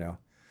 And,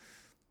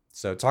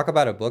 so talk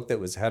about a book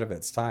that was ahead of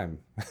its time.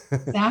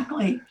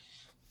 Exactly.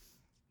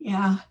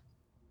 Yeah.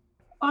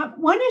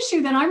 One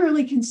issue that I'm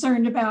really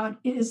concerned about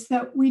is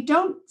that we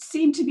don't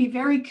seem to be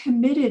very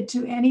committed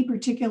to any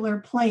particular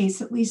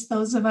place, at least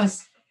those of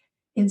us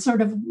in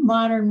sort of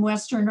modern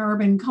Western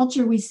urban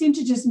culture. We seem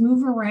to just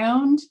move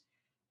around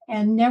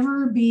and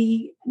never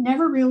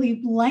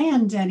really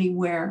land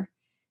anywhere.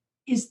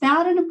 is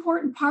that an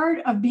important part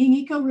of being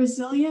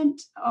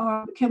eco-resilient?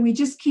 Or can we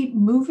just keep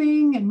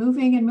moving and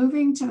moving and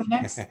moving to the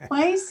next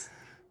place?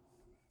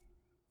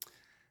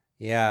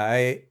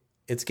 Yeah,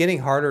 it's getting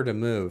harder to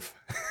move.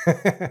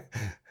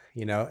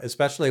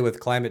 Especially with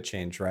climate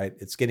change, right?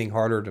 It's getting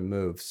harder to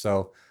move.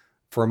 So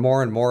for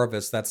more and more of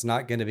us, that's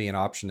not going to be an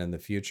option in the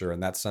future,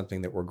 and that's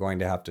something that we're going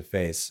to have to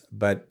face.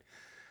 But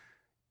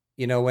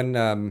when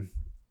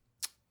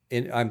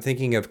I'm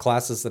thinking of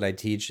classes that I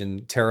teach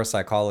in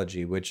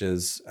terrapsychology, which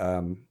is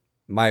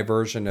my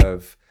version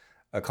of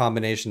a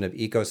combination of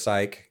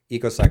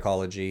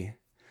ecopsychology,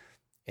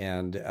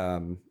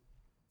 and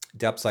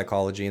depth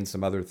psychology and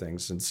some other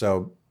things. And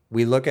so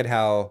we look at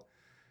how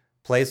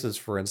places,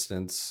 for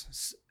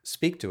instance,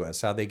 speak to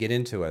us, how they get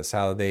into us,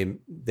 how they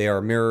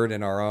are mirrored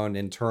in our own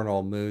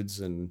internal moods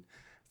and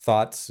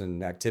thoughts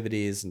and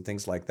activities and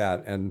things like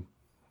that. And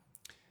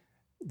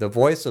the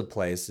voice of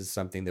place is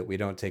something that we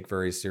don't take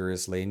very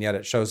seriously, and yet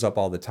it shows up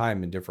all the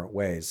time in different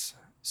ways.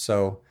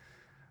 So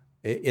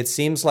it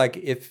seems like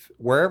if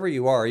wherever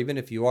you are, even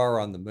if you are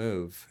on the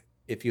move,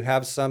 if you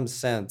have some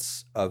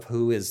sense of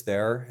who is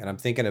there, and I'm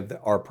thinking of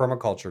our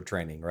permaculture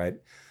training, right,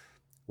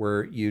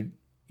 where you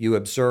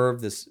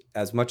observe this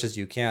as much as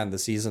you can, the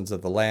seasons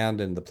of the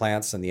land and the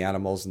plants and the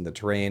animals and the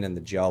terrain and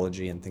the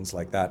geology and things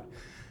like that,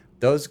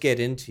 those get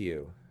into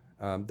you.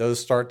 Those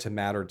start to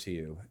matter to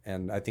you.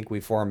 And I think we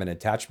form an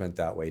attachment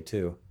that way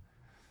too.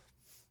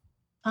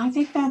 I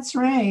think that's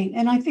right.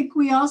 And I think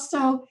we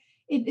also,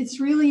 it's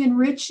really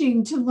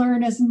enriching to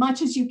learn as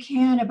much as you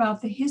can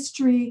about the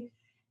history.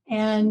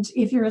 And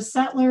if you're a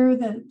settler,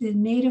 the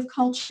native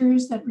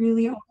cultures that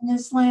really own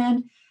this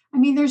land. I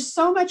mean, there's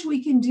so much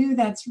we can do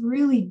that's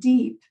really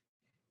deep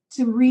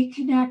to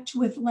reconnect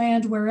with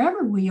land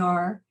wherever we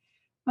are.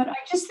 But I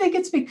just think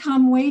it's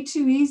become way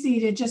too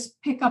easy to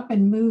just pick up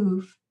and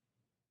move.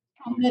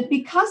 And that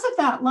because of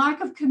that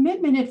lack of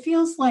commitment, it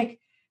feels like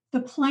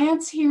the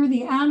plants here,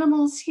 the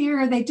animals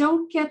here, they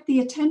don't get the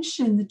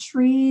attention, the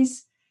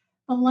trees,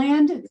 the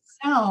land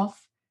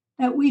itself,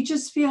 that we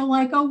just feel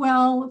like, oh,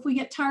 well, if we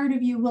get tired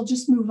of you, we'll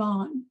just move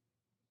on.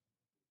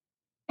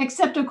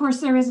 Except, of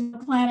course, there isn't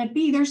a planet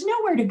B. There's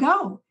nowhere to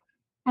go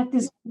at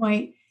this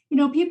point.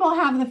 People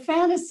have the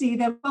fantasy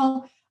that,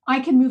 well, I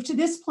can move to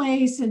this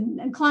place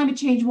and climate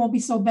change won't be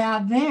so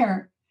bad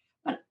there.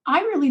 But I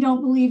really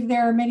don't believe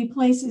there are many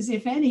places,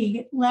 if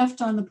any,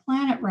 left on the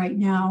planet right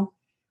now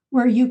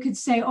where you could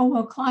say, oh,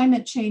 well,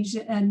 climate change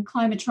and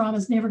climate trauma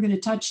is never going to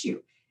touch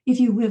you if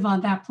you live on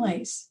that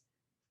place.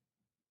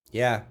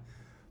 Yeah.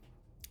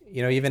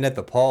 Even at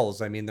the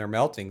poles, I mean, they're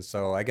melting.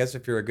 So I guess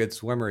if you're a good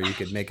swimmer, you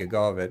could make a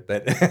go of it.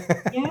 But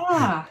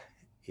yeah.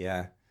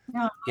 Yeah.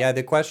 Yeah.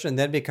 The question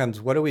then becomes,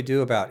 what do we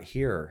do about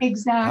here?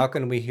 Exactly. How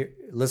can we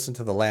listen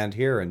to the land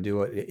here and do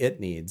what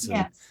it needs?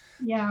 Yes.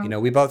 And, yeah.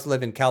 We both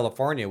live in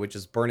California, which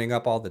is burning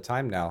up all the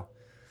time now.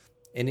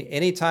 And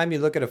anytime you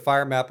look at a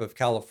fire map of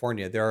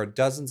California, there are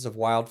dozens of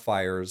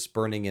wildfires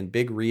burning in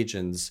big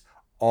regions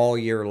all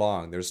year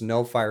long. There's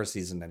no fire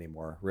season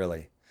anymore,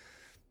 really.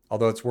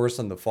 Although it's worse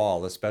in the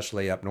fall,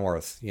 especially up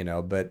north,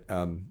 but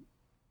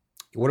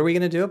what are we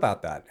going to do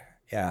about that?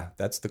 Yeah,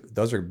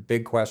 those are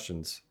big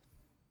questions.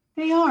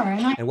 They are.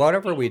 And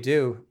whatever we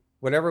do,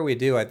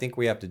 I think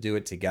we have to do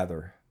it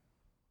together.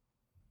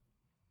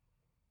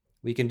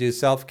 We can do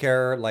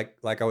self-care,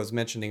 like I was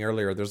mentioning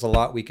earlier. There's a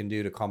lot we can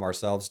do to calm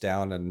ourselves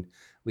down, and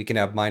we can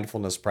have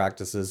mindfulness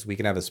practices. We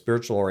can have a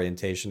spiritual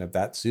orientation if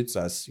that suits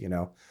us,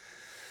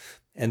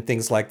 and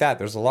things like that.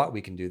 There's a lot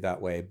we can do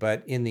that way.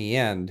 But in the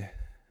end,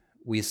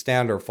 we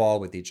stand or fall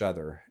with each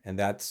other.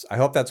 And I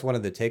hope that's one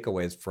of the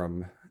takeaways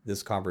from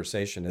this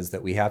conversation, is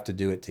that we have to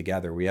do it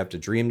together. We have to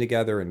dream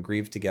together and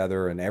grieve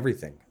together and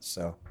everything.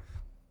 So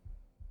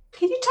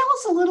can you tell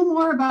us a little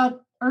more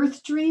about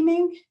earth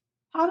dreaming?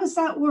 How does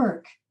that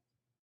work?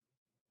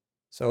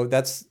 So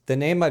that's the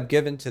name I've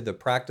given to the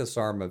practice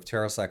arm of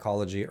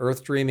terrapsychology.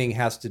 Earth dreaming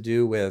has to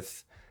do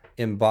with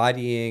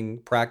embodying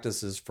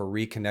practices for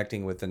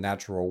reconnecting with the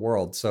natural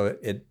world. So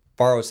it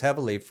borrows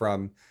heavily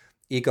from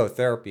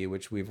ecotherapy,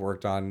 which we've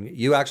worked on.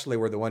 You actually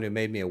were the one who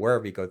made me aware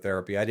of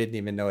ecotherapy. I didn't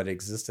even know it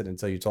existed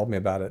until you told me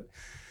about it.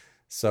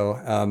 So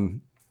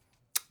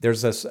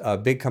there's a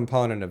big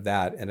component of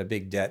that and a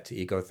big debt to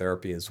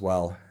ecotherapy as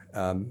well.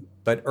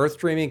 But earth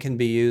dreaming can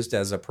be used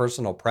as a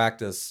personal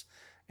practice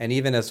and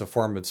even as a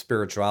form of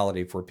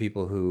spirituality for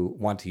people who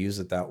want to use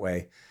it that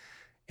way.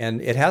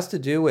 And it has to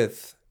do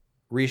with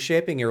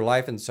reshaping your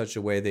life in such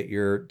a way that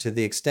you're, to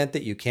the extent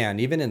that you can,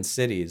 even in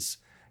cities,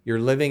 you're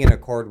living in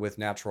accord with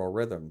natural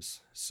rhythms.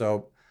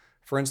 So,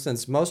 for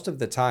instance, most of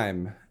the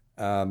time,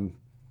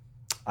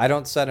 I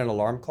don't set an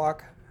alarm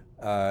clock.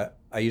 I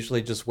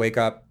usually just wake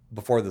up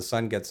before the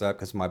sun gets up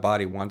because my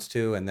body wants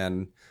to. And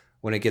then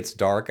when it gets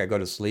dark, I go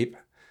to sleep,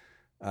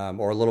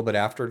 or a little bit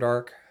after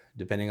dark,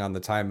 depending on the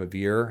time of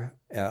year.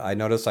 I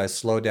notice I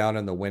slow down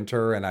in the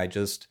winter, and I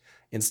just,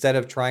 instead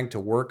of trying to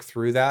work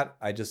through that,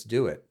 I just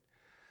do it.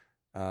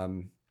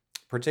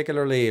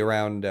 Particularly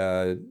around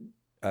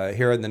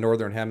here in the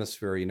Northern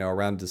Hemisphere,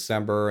 around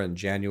December and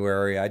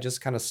January, I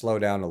just kind of slow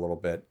down a little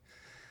bit.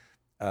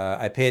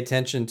 I pay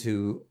attention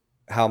to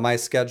how my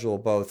schedule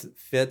both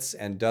fits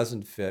and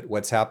doesn't fit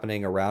what's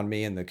happening around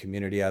me in the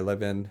community I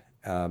live in.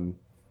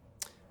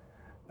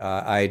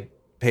 I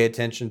pay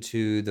attention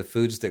to the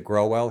foods that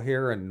grow well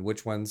here and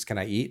which ones can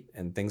I eat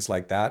and things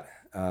like that.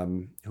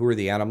 Who are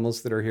the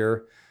animals that are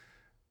here?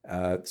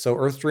 So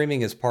Earth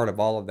Dreaming is part of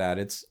all of that.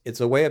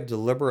 It's a way of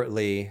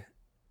deliberately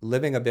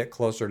living a bit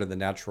closer to the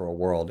natural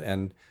world.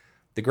 And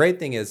the great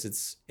thing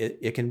is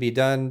it can be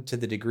done to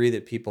the degree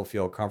that people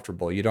feel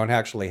comfortable. You don't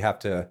actually have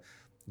to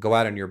go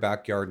out in your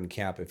backyard and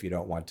camp if you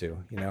don't want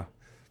to,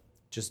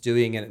 just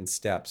doing it in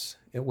steps.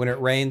 When it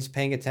rains,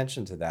 paying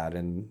attention to that,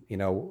 and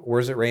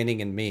where's it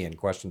raining in me, and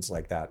questions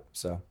like that.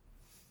 So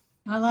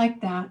I like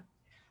that.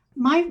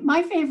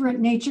 My favorite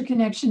nature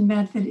connection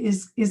method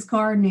is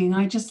gardening.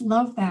 I just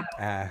love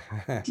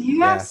that. Do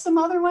you have some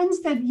other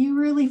ones that you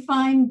really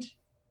find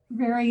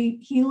very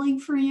healing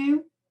for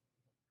you?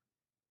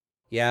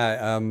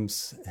 Yeah,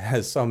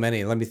 has so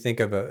many. Let me think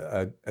of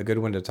a good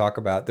one to talk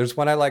about. There's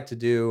one I like to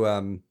do.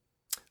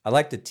 I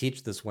like to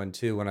teach this one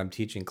too when I'm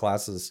teaching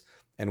classes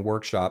and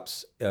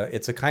workshops.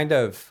 It's a kind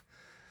of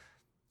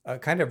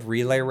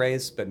relay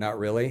race, but not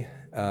really.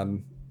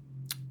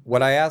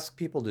 What I ask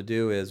people to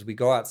do is we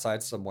go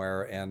outside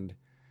somewhere and,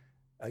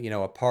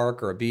 a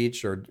park or a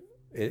beach, or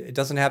it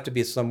doesn't have to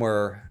be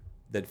somewhere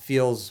that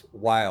feels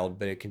wild,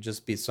 but it can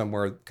just be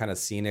somewhere kind of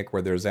scenic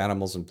where there's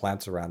animals and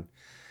plants around.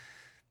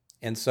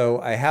 And so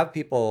I have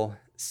people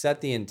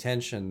set the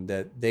intention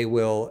that they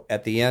will,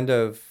 at the end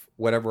of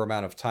whatever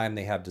amount of time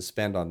they have to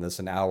spend on this,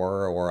 an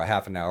hour or a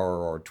half an hour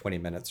or 20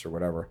 minutes or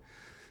whatever,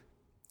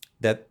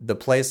 that the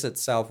place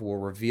itself will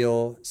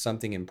reveal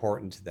something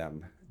important to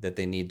them that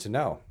they need to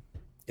know.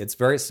 It's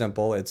very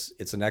simple.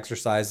 It's an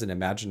exercise in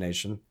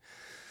imagination.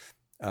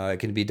 It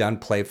can be done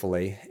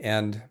playfully.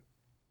 And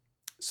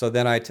so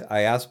then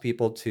I ask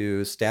people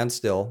to stand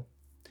still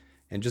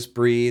and just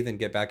breathe and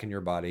get back in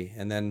your body.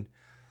 And then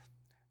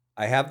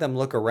I have them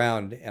look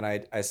around and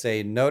I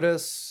say,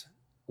 notice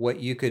what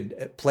you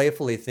could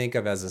playfully think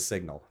of as a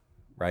signal,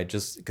 right?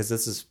 Just because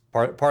this is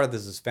part of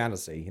this is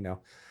fantasy,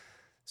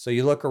 So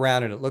you look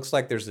around and it looks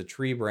like there's a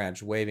tree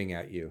branch waving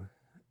at you,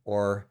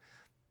 or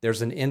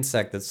there's an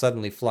insect that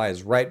suddenly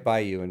flies right by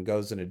you and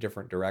goes in a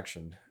different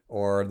direction,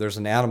 or there's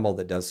an animal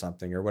that does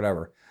something or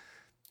whatever.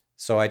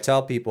 So I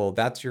tell people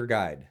that's your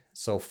guide.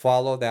 So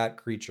follow that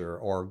creature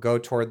or go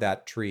toward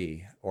that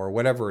tree or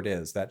whatever it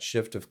is, that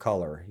shift of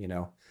color,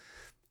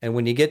 And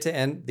when you get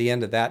to the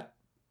end of that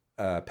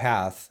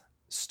path,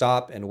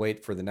 stop and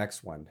wait for the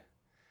next one.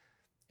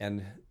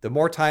 And the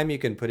more time you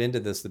can put into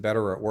this, the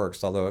better it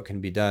works, although it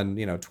can be done,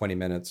 20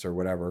 minutes or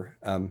whatever.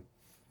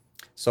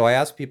 So I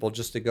ask people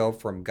just to go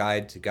from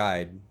guide to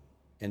guide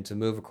and to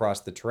move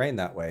across the terrain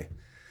that way.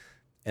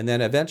 And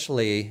then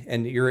eventually,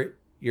 and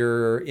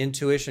your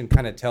intuition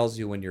kind of tells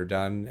you when you're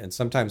done, and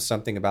sometimes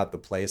something about the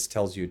place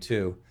tells you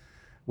too.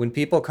 When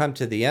people come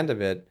to the end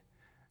of it,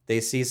 they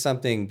see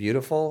something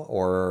beautiful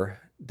or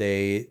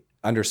they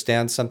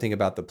understand something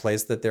about the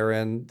place that they're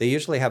in. They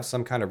usually have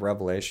some kind of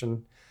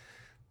revelation.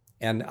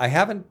 And I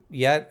haven't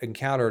yet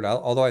encountered,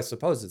 although I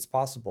suppose it's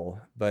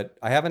possible, but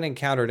I haven't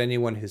encountered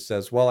anyone who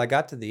says, well, I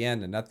got to the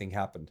end and nothing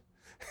happened,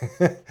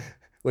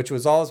 which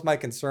was always my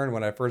concern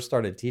when I first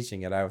started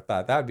teaching it. I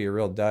thought that would be a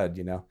real dud,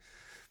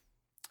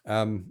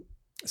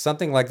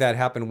 Something like that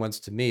happened once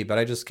to me, but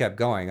I just kept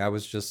going. I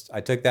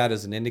took that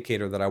as an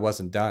indicator that I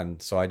wasn't done.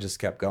 So I just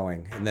kept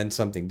going. And then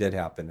something did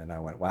happen and I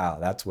went, wow,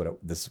 that's what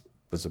this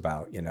was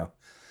about,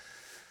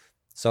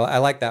 So I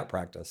like that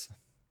practice.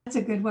 That's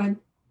a good one.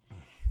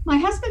 My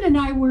husband and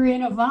I were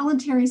in a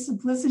voluntary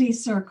simplicity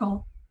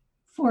circle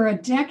for a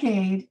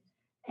decade.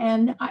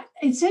 And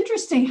it's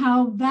interesting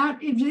how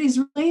that is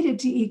related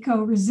to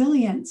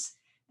eco-resilience,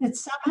 that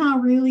somehow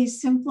really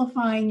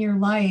simplifying your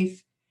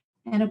life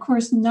and, of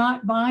course,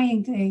 not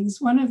buying things.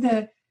 One of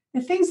the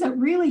things that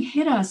really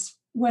hit us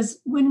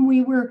was when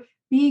we were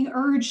being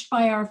urged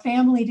by our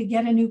family to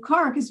get a new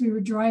car because we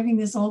were driving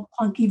this old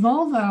clunky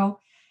Volvo,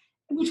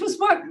 which was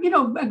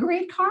a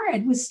great car.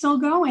 It was still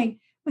going.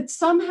 But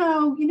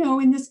somehow,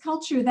 in this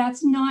culture,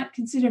 that's not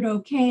considered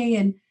okay.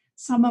 And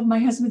some of my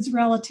husband's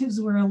relatives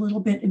were a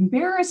little bit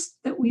embarrassed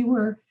that we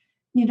were,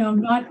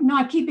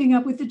 not keeping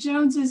up with the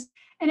Joneses.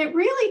 And it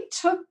really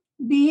took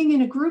being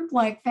in a group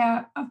like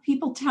that of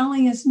people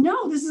telling us,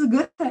 no, this is a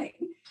good thing.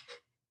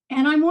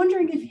 And I'm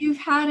wondering if you've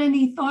had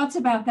any thoughts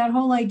about that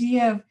whole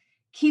idea of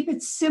keep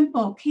it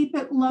simple, keep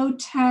it low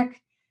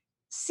tech,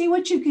 see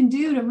what you can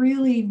do to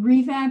really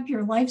revamp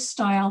your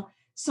lifestyle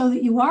so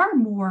that you are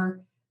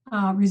more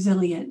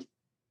resilient.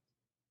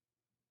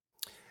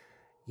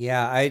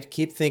 Yeah, I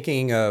keep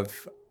thinking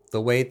of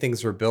the way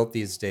things are built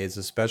these days,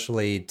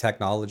 especially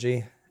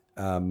technology.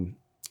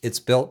 It's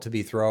built to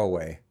be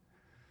throwaway.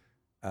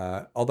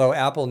 Although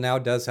Apple now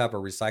does have a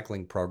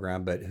recycling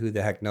program, but who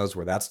the heck knows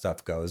where that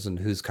stuff goes and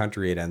whose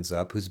country it ends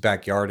up, whose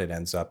backyard it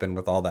ends up in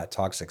with all that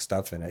toxic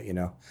stuff in it,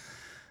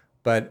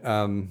 But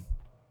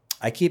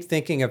I keep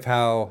thinking of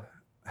how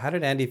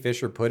did Andy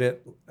Fisher put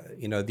it?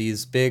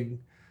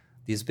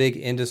 These big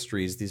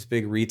industries, these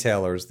big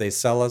retailers, they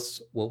sell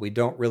us what we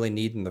don't really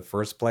need in the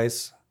first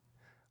place,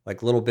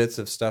 like little bits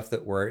of stuff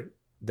that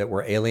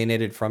were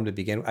alienated from to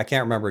begin. I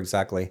can't remember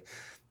exactly,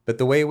 but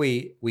the way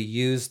we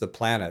use the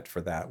planet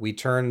for that, we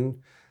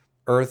turn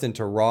Earth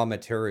into raw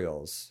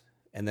materials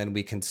and then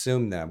we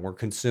consume them. We're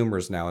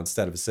consumers now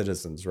instead of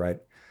citizens, right?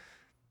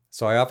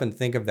 So I often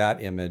think of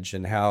that image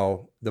and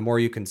how the more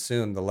you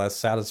consume, the less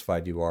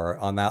satisfied you are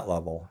on that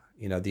level,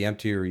 the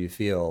emptier you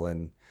feel,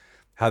 and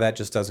how that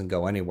just doesn't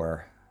go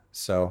anywhere.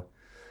 So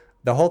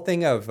the whole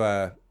thing of,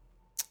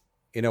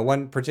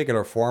 one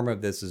particular form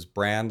of this is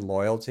brand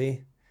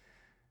loyalty.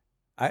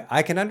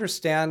 I can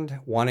understand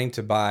wanting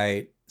to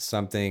buy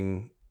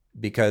something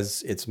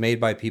because it's made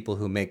by people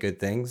who make good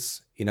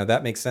things.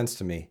 That makes sense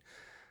to me.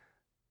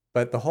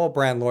 But the whole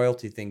brand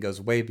loyalty thing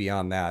goes way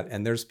beyond that.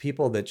 And there's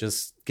people that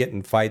just get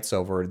in fights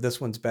over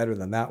this one's better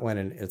than that one.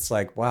 And it's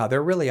like, wow,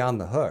 they're really on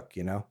the hook,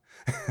 Yeah,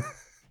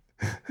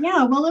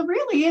 well, it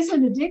really is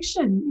an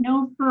addiction.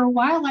 For a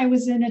while I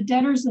was in a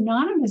Debtors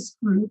Anonymous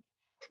group,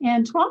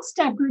 and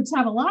 12-step groups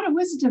have a lot of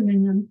wisdom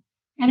in them.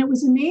 And it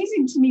was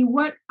amazing to me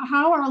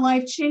how our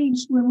life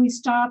changed when we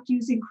stopped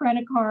using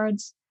credit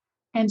cards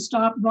and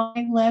stopped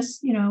buying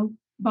less,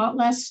 bought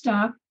less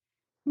stuff.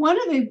 One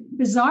of the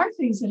bizarre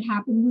things that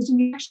happened was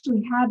we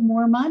actually had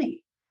more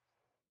money.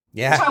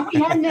 Yeah. So we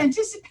hadn't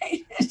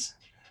anticipated.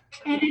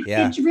 And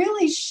it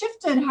really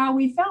shifted how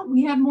we felt.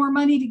 We had more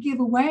money to give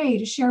away,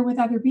 to share with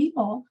other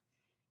people,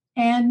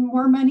 and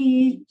more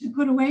money to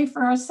put away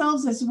for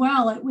ourselves as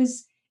well.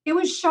 It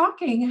was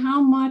shocking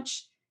how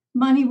much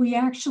money we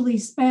actually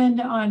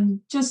spend on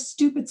just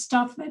stupid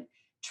stuff that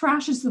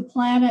trashes the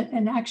planet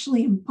and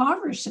actually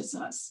impoverishes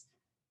us.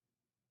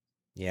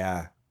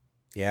 Yeah,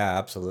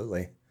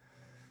 absolutely.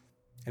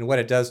 And what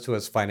it does to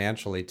us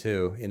financially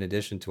too, in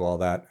addition to all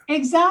that.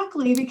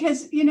 Exactly,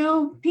 because,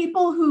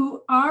 people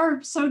who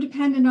are so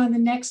dependent on the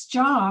next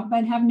job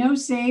and have no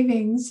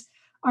savings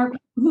are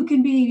who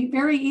can be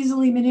very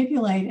easily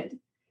manipulated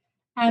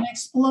and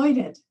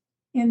exploited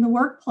in the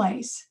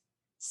workplace.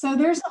 So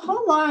there's a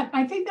whole lot.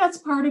 I think that's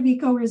part of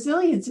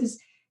eco-resilience, is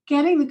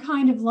getting the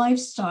kind of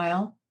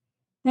lifestyle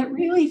that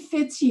really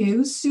fits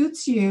you,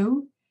 suits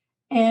you,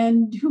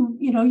 and who,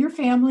 your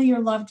family, your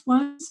loved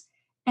ones,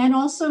 and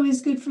also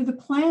is good for the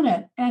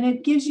planet. And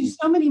it gives you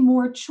so many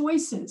more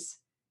choices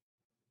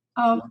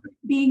of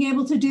being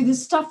able to do the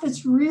stuff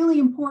that's really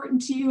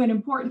important to you and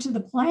important to the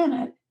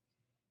planet,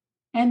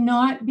 and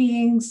not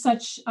being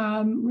such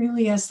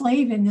really a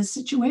slave in this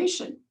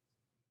situation.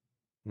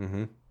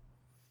 Mm-hmm.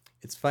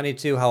 It's funny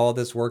too how all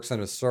this works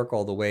in a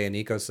circle, the way an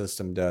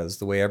ecosystem does,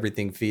 the way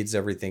everything feeds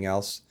everything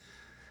else.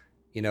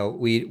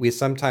 We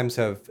sometimes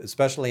have,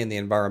 especially in the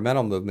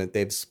environmental movement,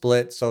 they've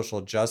split social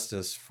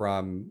justice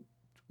from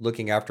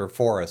looking after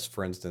forests,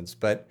 for instance.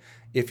 But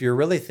if you're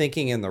really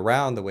thinking in the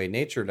round the way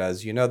nature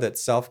does, that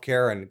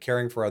self-care and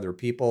caring for other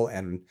people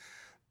and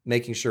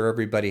making sure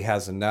everybody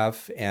has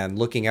enough and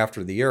looking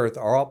after the earth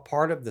are all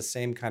part of the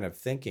same kind of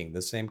thinking,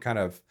 the same kind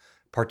of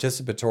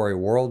participatory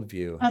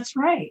worldview. That's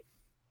right.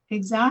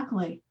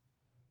 Exactly.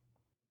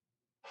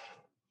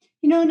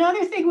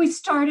 Another thing we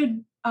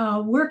started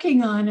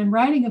working on and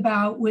writing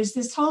about was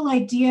this whole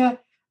idea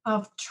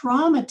of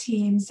trauma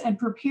teams and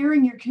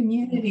preparing your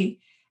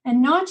community,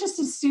 and not just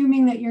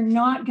assuming that you're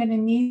not going to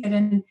need it.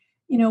 And,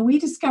 we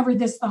discovered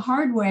this the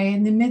hard way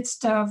in the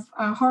midst of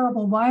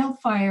horrible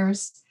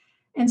wildfires.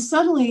 And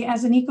suddenly,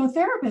 as an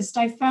ecotherapist,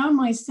 I found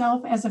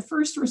myself as a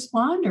first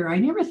responder. I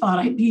never thought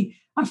I'd be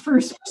a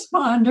first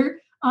responder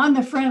on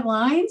the front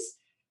lines.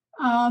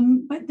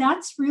 But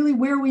that's really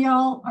where we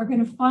all are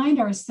going to find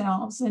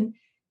ourselves. And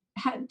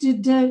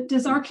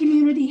does our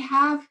community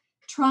have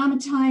trauma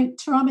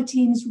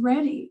teams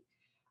ready?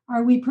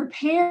 Are we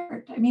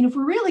prepared? I mean, if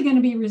we're really going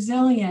to be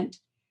resilient,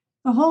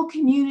 the whole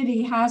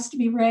community has to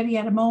be ready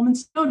at a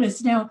moment's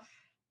notice. Now,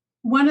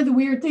 one of the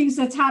weird things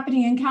that's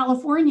happening in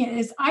California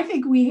is I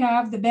think we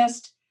have the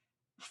best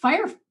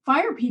fire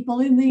people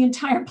in the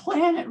entire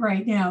planet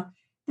right now.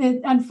 That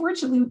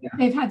unfortunately,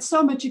 they've had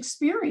so much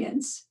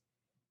experience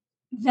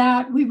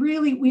that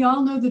we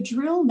all know the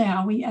drill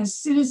now. We, as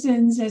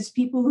citizens, as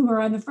people who are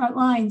on the front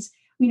lines,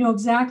 we know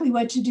exactly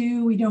what to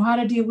do. We know how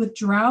to deal with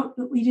drought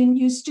that we didn't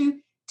used to.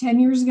 10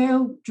 years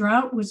ago,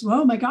 drought was,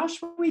 oh my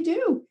gosh, what do we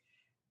do?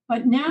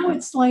 But now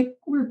it's like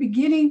we're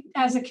beginning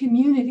as a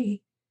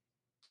community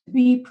to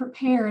be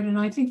prepared. And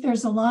I think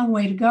there's a long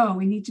way to go.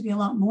 We need to be a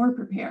lot more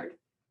prepared.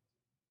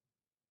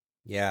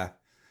 Yeah,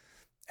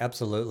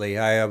 absolutely.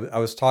 I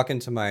was talking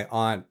to my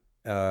aunt,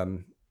 I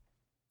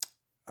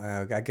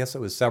guess it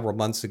was several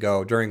months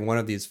ago during one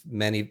of these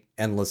many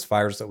endless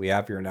fires that we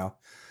have here now.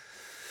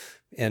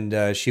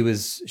 And she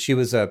was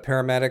a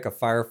paramedic, a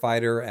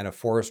firefighter, and a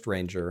forest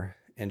ranger.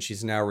 And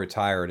she's now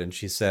retired. And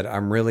she said,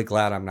 I'm really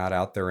glad I'm not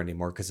out there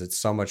anymore because it's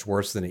so much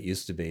worse than it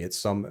used to be. It's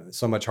so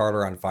much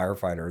harder on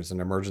firefighters and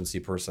emergency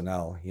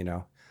personnel,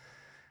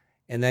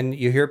 And then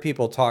you hear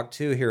people talk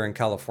too here in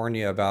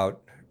California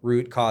about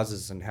root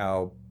causes and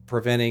how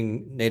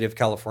preventing Native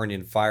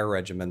Californian fire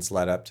regiments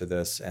led up to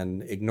this,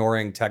 and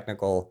ignoring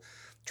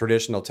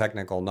traditional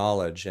technical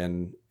knowledge.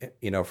 And,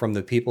 from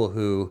the people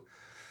who,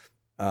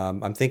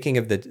 I'm thinking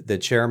of the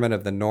chairman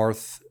of the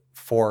North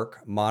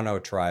Fork Mono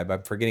tribe.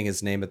 I'm forgetting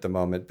his name at the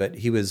moment, but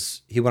he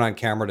went on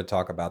camera to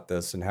talk about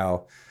this and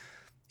how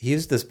he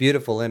used this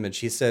beautiful image.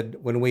 He said,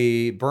 when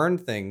we burn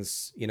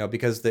things,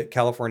 because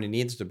California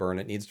needs to burn,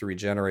 it needs to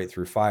regenerate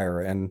through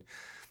fire. And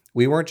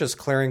we weren't just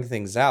clearing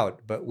things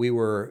out, but we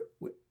were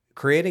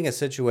creating a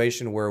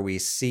situation where we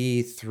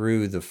see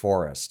through the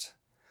forest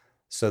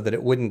so that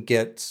it wouldn't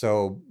get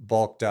so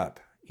bulked up,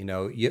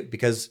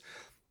 because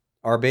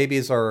our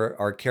babies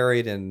are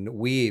carried in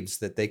weaves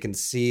that they can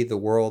see the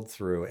world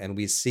through, and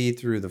we see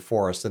through the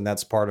forest. And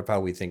that's part of how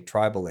we think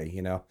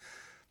tribally,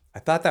 I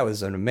thought that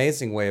was an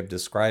amazing way of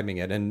describing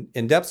it. And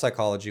in depth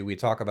psychology, we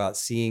talk about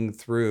seeing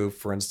through,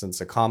 for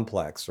instance, a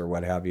complex or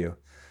what have you.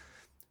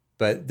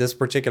 But this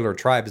particular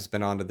tribe has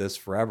been onto this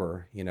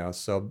forever,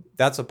 so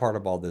that's a part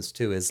of all this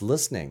too, is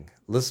listening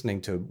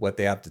to what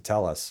they have to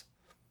tell us.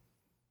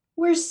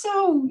 We're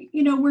so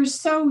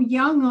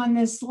young on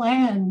this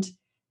land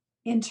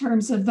in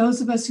terms of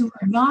those of us who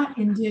are not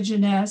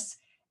Indigenous.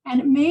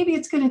 And maybe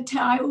it's going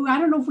to I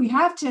don't know if we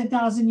have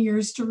 10,000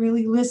 years to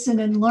really listen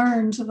and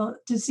learn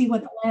to see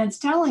what the land's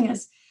telling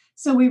us.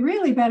 So we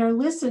really better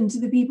listen to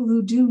the people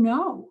who do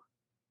know.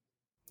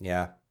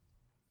 Yeah.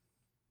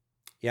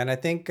 Yeah. And I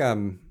think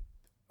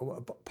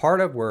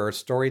part of where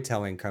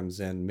storytelling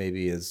comes in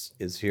maybe is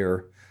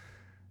here,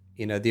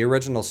 the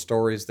original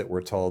stories that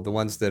we're told, the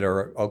ones that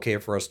are okay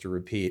for us to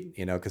repeat,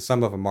 because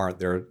some of them aren't.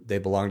 They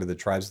belong to the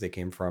tribes they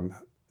came from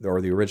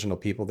or the original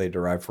people they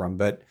derive from.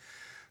 But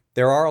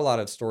there are a lot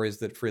of stories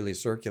that freely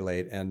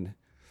circulate. And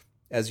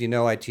as you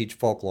know, I teach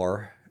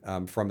folklore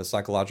from a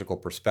psychological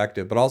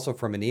perspective, but also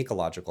from an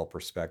ecological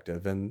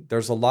perspective. And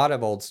there's a lot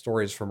of old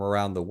stories from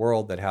around the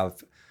world that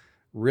have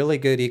really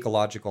good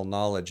ecological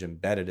knowledge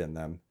embedded in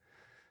them,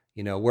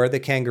 where the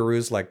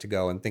kangaroos like to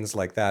go and things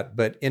like that.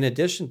 But in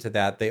addition to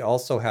that, they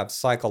also have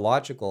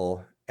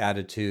psychological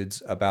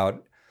attitudes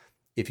about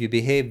if you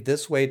behave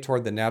this way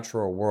toward the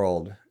natural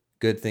world,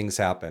 good things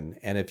happen.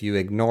 And if you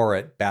ignore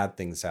it, bad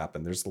things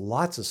happen. There's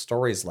lots of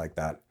stories like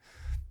that.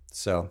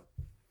 So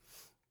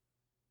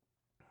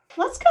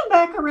let's come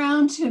back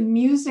around to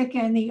music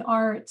and the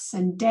arts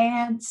and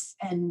dance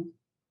and,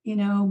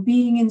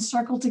 being in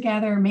circle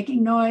together,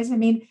 making noise. I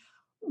mean,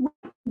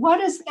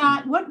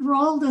 what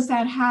role does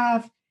that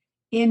have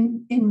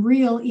in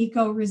real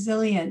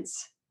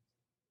eco-resilience?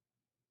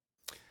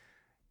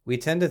 We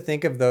tend to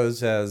think of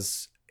those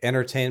as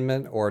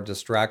entertainment or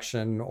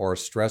distraction or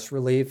stress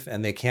relief,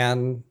 and they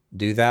can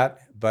do that.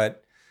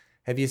 But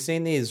have you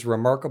seen these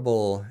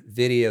remarkable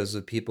videos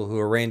of people who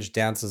arrange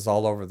dances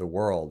all over the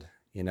world,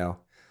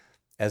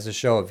 as a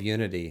show of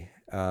unity?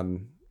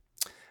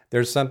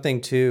 There's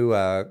something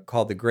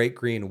called the Great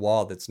Green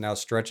Wall that's now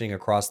stretching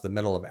across the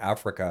middle of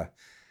Africa.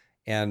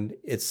 And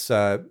it's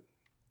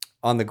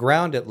on the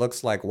ground, it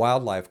looks like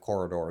wildlife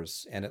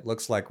corridors, and it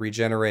looks like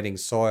regenerating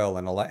soil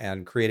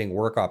and creating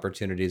work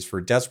opportunities for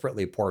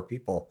desperately poor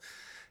people.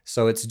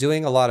 So it's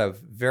doing a lot of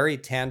very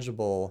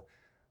tangible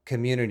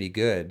community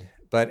good.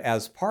 But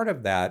as part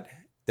of that,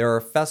 there are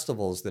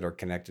festivals that are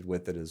connected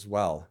with it as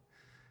well.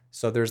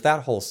 So there's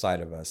that whole side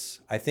of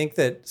us. I think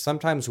that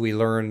sometimes we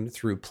learn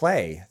through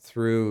play,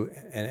 through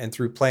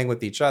playing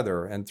with each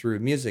other, and through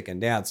music and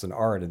dance and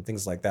art and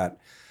things like that.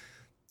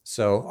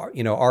 So,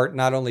 art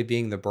not only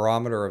being the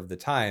barometer of the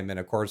time and,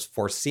 of course,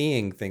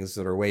 foreseeing things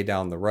that are way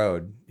down the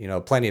road,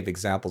 plenty of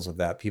examples of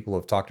that. People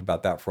have talked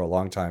about that for a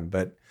long time,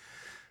 but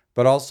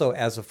also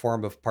as a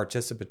form of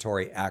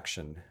participatory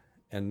action.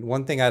 And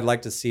one thing I'd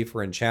like to see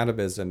for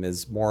Enchantivism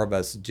is more of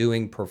us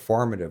doing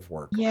performative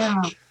work.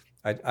 Yeah.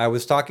 I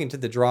was talking to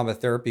the drama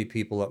therapy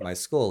people at my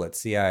school at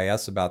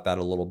CIIS about that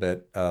a little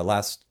bit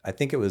I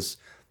think it was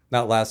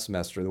not last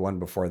semester, the one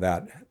before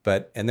that,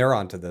 and they're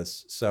onto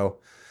this. So,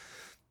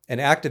 and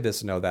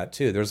activists know that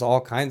too. There's all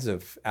kinds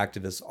of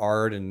activist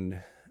art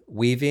and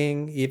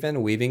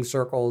weaving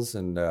circles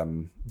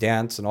and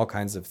dance and all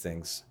kinds of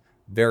things.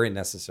 Very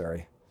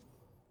necessary.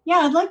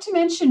 Yeah, I'd like to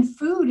mention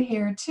food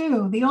here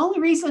too. The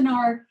only reason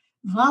our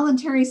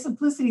voluntary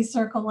simplicity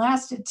circle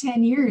lasted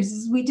 10 years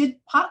is we did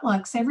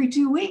potlucks every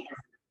 2 weeks.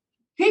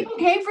 People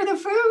came for the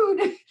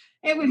food.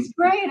 It was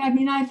great. I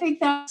mean, I think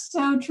that's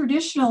so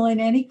traditional in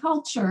any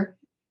culture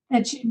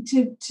that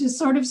to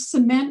sort of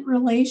cement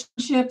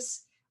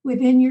relationships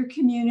within your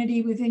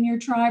community, within your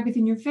tribe,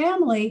 within your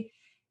family,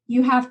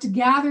 you have to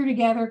gather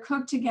together,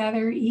 cook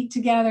together, eat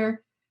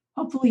together.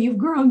 Hopefully you've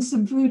grown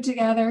some food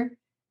together.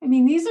 I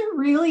mean, these are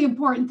really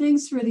important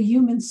things for the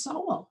human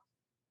soul.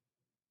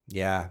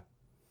 Yeah.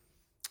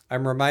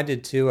 I'm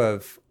reminded too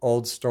of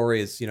old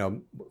stories,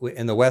 in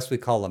the West, we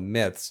call them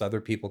myths. Other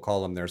people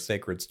call them their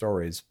sacred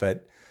stories,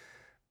 but,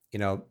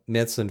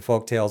 myths and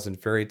folktales and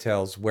fairy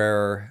tales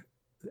where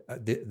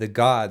the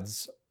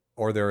gods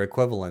or their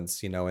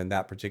equivalents, in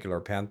that particular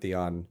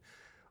pantheon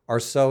are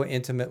so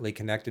intimately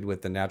connected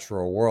with the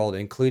natural world,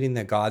 including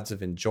the gods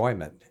of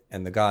enjoyment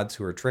and the gods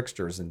who are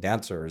tricksters and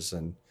dancers.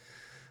 And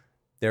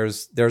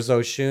there's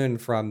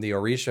Oshun from the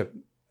Orisha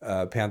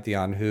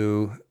pantheon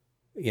who,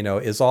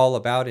 is all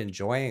about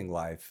enjoying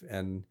life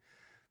and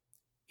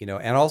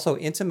also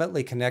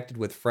intimately connected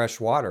with fresh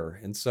water.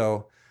 And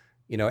so,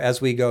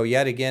 as we go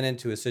yet again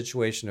into a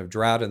situation of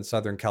drought in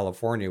Southern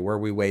California where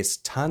we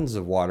waste tons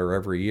of water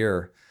every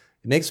year,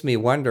 it makes me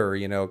wonder,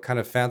 kind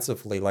of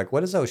fancifully, like, what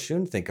does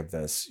Oshun think of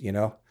this?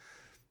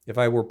 If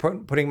I were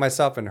putting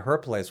myself in her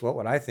place, what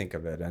would I think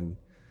of it? And,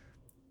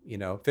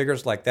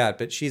 figures like that.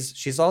 But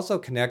she's also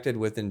connected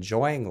with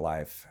enjoying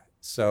life.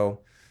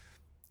 So,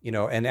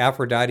 and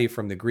Aphrodite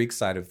from the Greek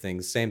side of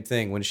things, same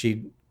thing. When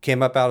she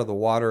came up out of the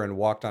water and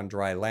walked on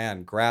dry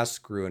land, grass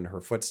grew in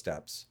her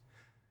footsteps.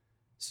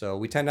 So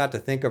we tend not to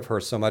think of her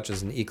so much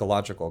as an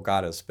ecological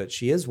goddess, but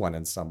she is one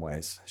in some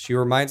ways. She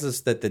reminds us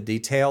that the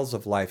details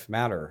of life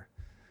matter,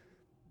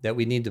 that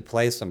we need to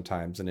play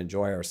sometimes and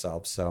enjoy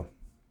ourselves. So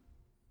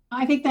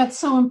I think that's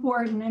so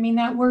important. I mean,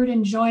 that word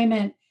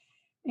enjoyment,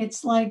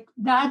 it's like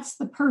that's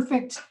the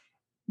perfect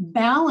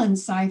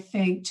balance, I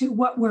think, to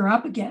what we're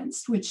up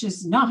against, which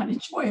is not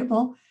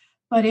enjoyable.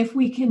 But if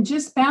we can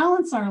just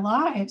balance our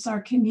lives,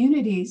 our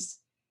communities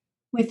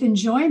with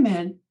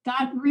enjoyment,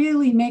 that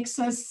really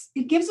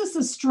it gives us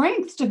the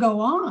strength to go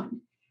on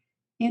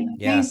in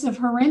the face of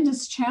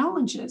horrendous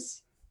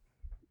challenges.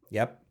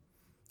 Yep.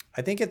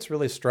 I think it's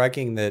really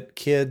striking that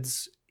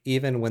kids,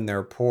 even when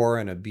they're poor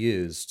and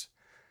abused,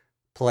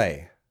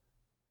 play.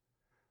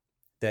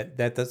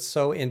 That's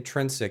so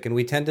intrinsic. And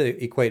we tend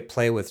to equate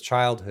play with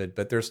childhood,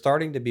 but there's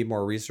starting to be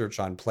more research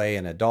on play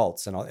in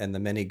adults and the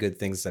many good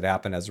things that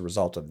happen as a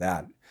result of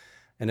that.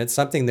 And it's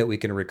something that we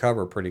can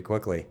recover pretty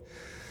quickly.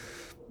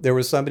 There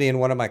was somebody in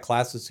one of my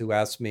classes who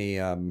asked me,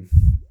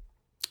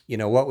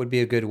 what would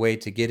be a good way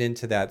to get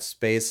into that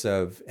space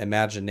of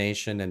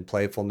imagination and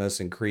playfulness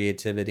and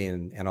creativity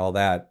and all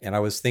that. And I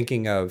was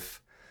thinking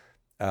of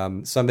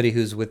somebody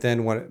who's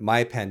within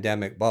my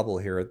pandemic bubble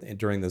here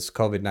during this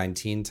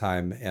COVID-19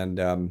 time.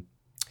 And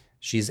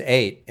she's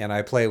 8 and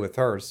I play with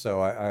her.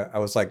 So I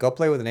was like, go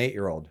play with an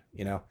 8-year-old.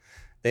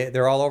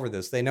 They're all over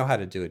this. They know how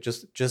to do it.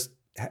 Just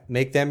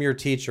make them your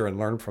teacher and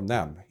learn from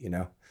them,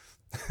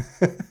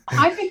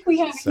 I think we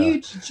have a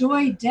huge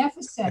joy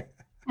deficit.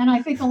 And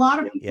I think a lot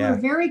of people are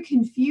very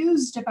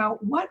confused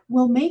about what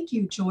will make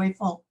you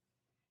joyful.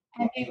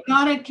 And they've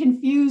got it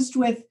confused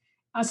with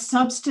a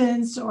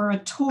substance or a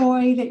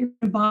toy that you're going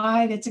to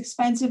buy that's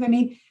expensive. I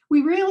mean,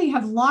 we really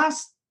have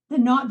lost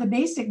the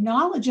basic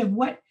knowledge of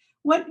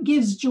what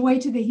gives joy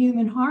to the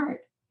human heart.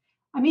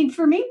 I mean,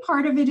 for me,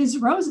 part of it is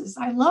roses.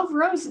 I love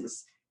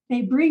roses.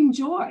 They bring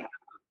joy.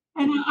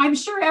 And I'm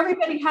sure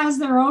everybody has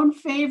their own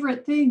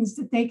favorite things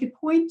that they could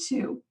point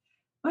to.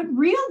 But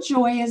real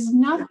joy is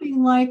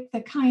nothing like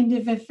the kind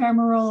of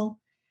ephemeral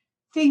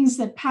things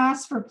that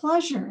pass for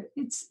pleasure.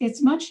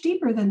 It's much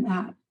deeper than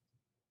that.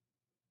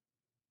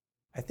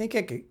 I think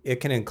it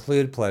can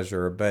include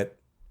pleasure, but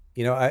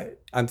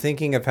I'm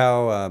thinking of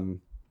how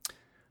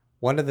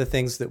one of the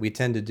things that we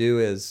tend to do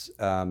is,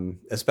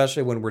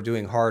 especially when we're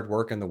doing hard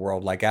work in the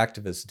world, like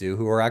activists do,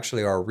 who are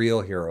actually our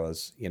real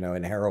heroes,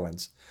 and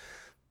heroines,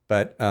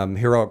 but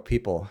heroic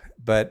people.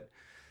 But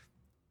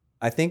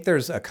I think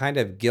there's a kind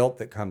of guilt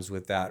that comes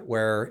with that,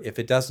 where if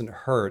it doesn't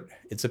hurt,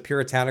 it's a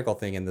puritanical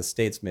thing in the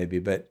States maybe,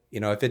 but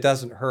if it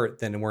doesn't hurt,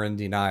 then we're in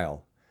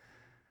denial,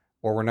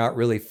 or we're not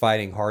really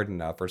fighting hard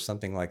enough or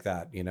something like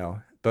that,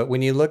 But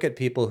when you look at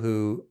people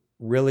who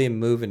really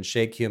move and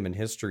shake human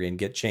history and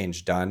get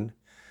change done,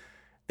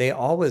 they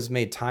always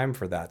made time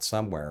for that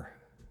somewhere.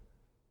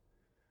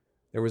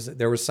 There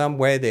was some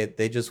way that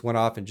they just went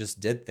off and just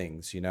did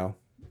things,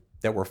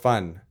 that were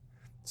fun.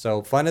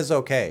 So fun is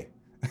okay.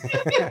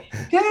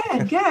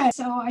 Good.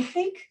 So I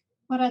think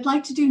what I'd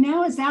like to do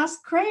now is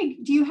ask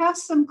Craig, do you have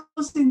some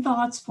closing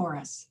thoughts for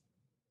us?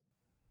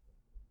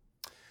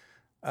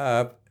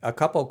 A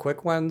couple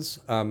quick ones.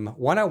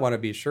 One I want to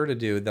be sure to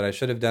do that I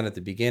should have done at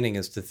the beginning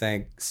is to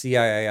thank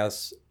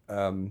CIIS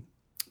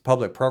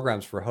Public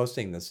Programs for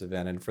hosting this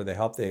event and for the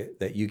help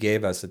that you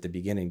gave us at the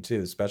beginning too,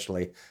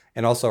 especially,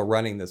 and also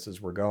running this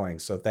as we're going.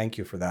 So thank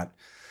you for that.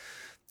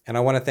 And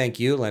I want to thank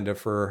you, Linda,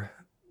 for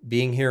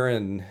being here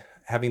and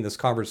having this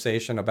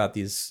conversation about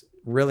these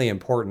really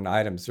important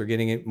items. They're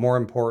getting more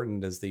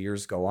important as the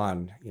years go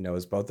on,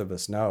 as both of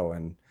us know,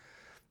 and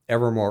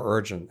ever more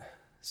urgent.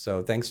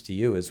 So thanks to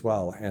you as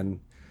well. And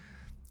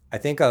I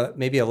think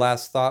maybe a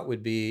last thought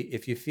would be,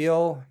 if you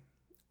feel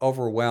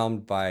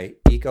overwhelmed by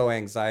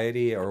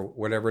eco-anxiety or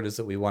whatever it is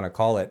that we want to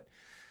call it,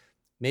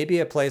 maybe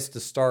a place to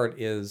start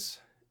is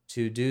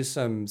to do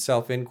some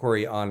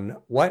self-inquiry on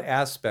what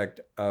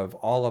aspect of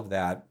all of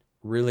that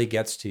really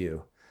gets to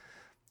you.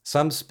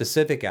 Some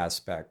specific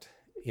aspect,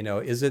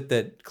 is it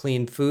that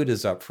clean food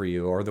is up for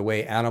you, or the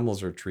way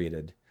animals are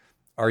treated?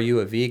 Are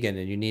you a vegan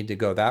and you need to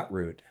go that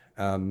route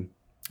and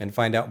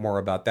find out more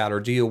about that?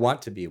 Or do you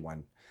want to be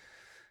one?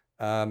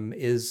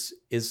 Is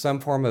some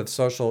form of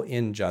social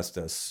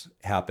injustice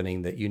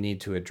happening that you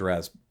need to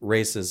address?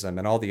 Racism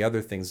and all the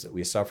other things that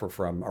we suffer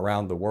from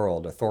around the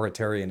world,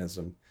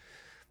 authoritarianism.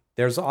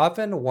 There's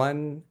often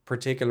one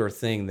particular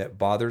thing that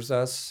bothers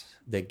us,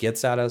 that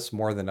gets at us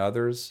more than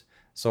others.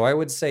 So I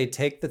would say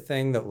take the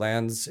thing that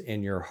lands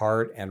in your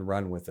heart and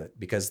run with it,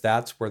 because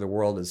that's where the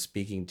world is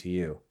speaking to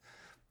you.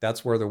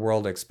 That's where the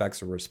world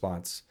expects a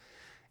response.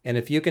 And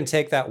if you can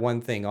take that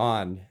one thing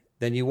on,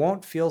 then you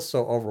won't feel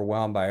so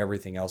overwhelmed by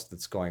everything else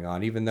that's going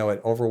on, even though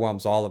it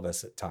overwhelms all of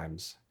us at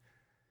times.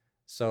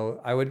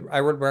 So I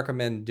would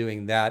recommend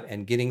doing that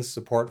and getting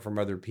support from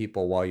other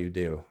people while you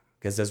do,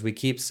 because as we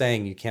keep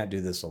saying, you can't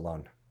do this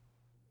alone.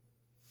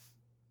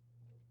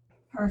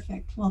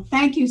 Perfect. Well,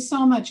 thank you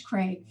so much,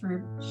 Craig,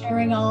 for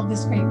sharing all of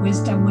this great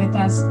wisdom with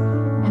us.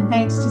 And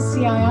thanks to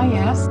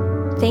CIIS.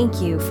 Thank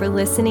you for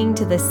listening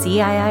to the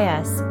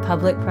CIIS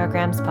Public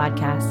Programs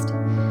Podcast.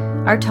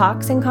 Our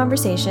talks and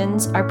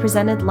conversations are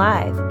presented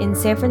live in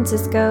San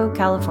Francisco,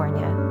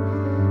 California.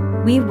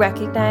 We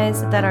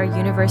recognize that our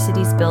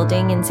university's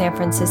building in San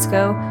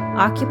Francisco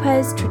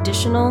occupies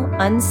traditional,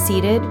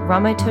 unceded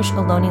Ramaytush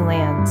Ohlone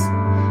lands.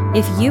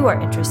 If you are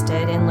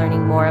interested in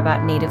learning more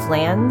about Native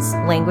lands,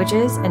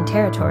 languages, and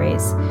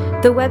territories,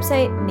 the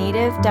website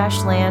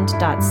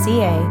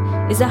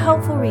native-land.ca is a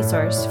helpful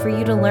resource for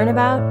you to learn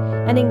about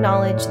and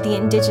acknowledge the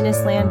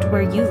Indigenous land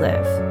where you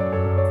live.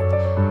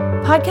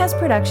 Podcast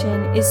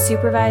production is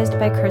supervised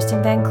by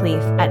Kirsten Van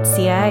Cleef at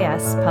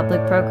CIIS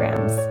Public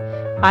Programs.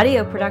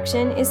 Audio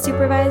production is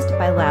supervised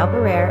by Lau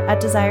Barrere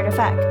at Desired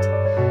Effect.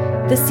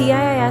 The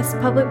CIIS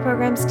Public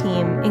Programs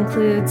team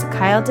includes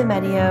Kyle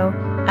DeMedio,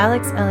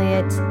 Alex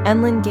Elliott,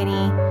 Emlyn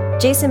Guinea,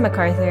 Jason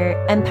MacArthur,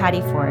 and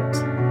Patty Fort.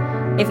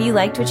 If you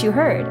liked what you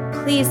heard,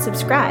 please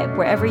subscribe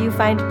wherever you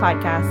find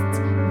podcasts,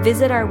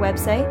 visit our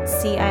website,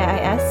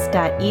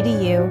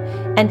 ciis.edu,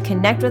 and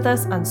connect with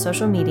us on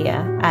social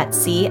media at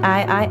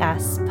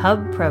CIIS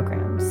Pub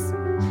Programs.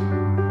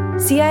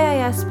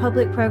 CIIS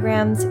Public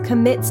Programs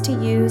commits to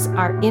use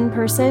our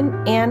in-person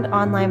and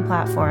online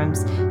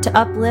platforms to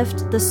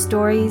uplift the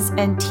stories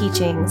and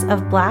teachings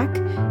of Black,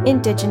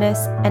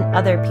 Indigenous, and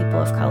other people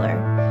of color,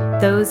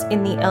 those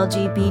in the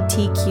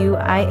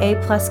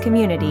LGBTQIA+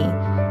 community,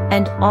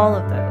 and all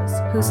of those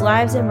whose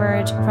lives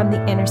emerge from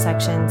the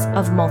intersections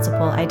of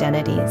multiple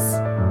identities.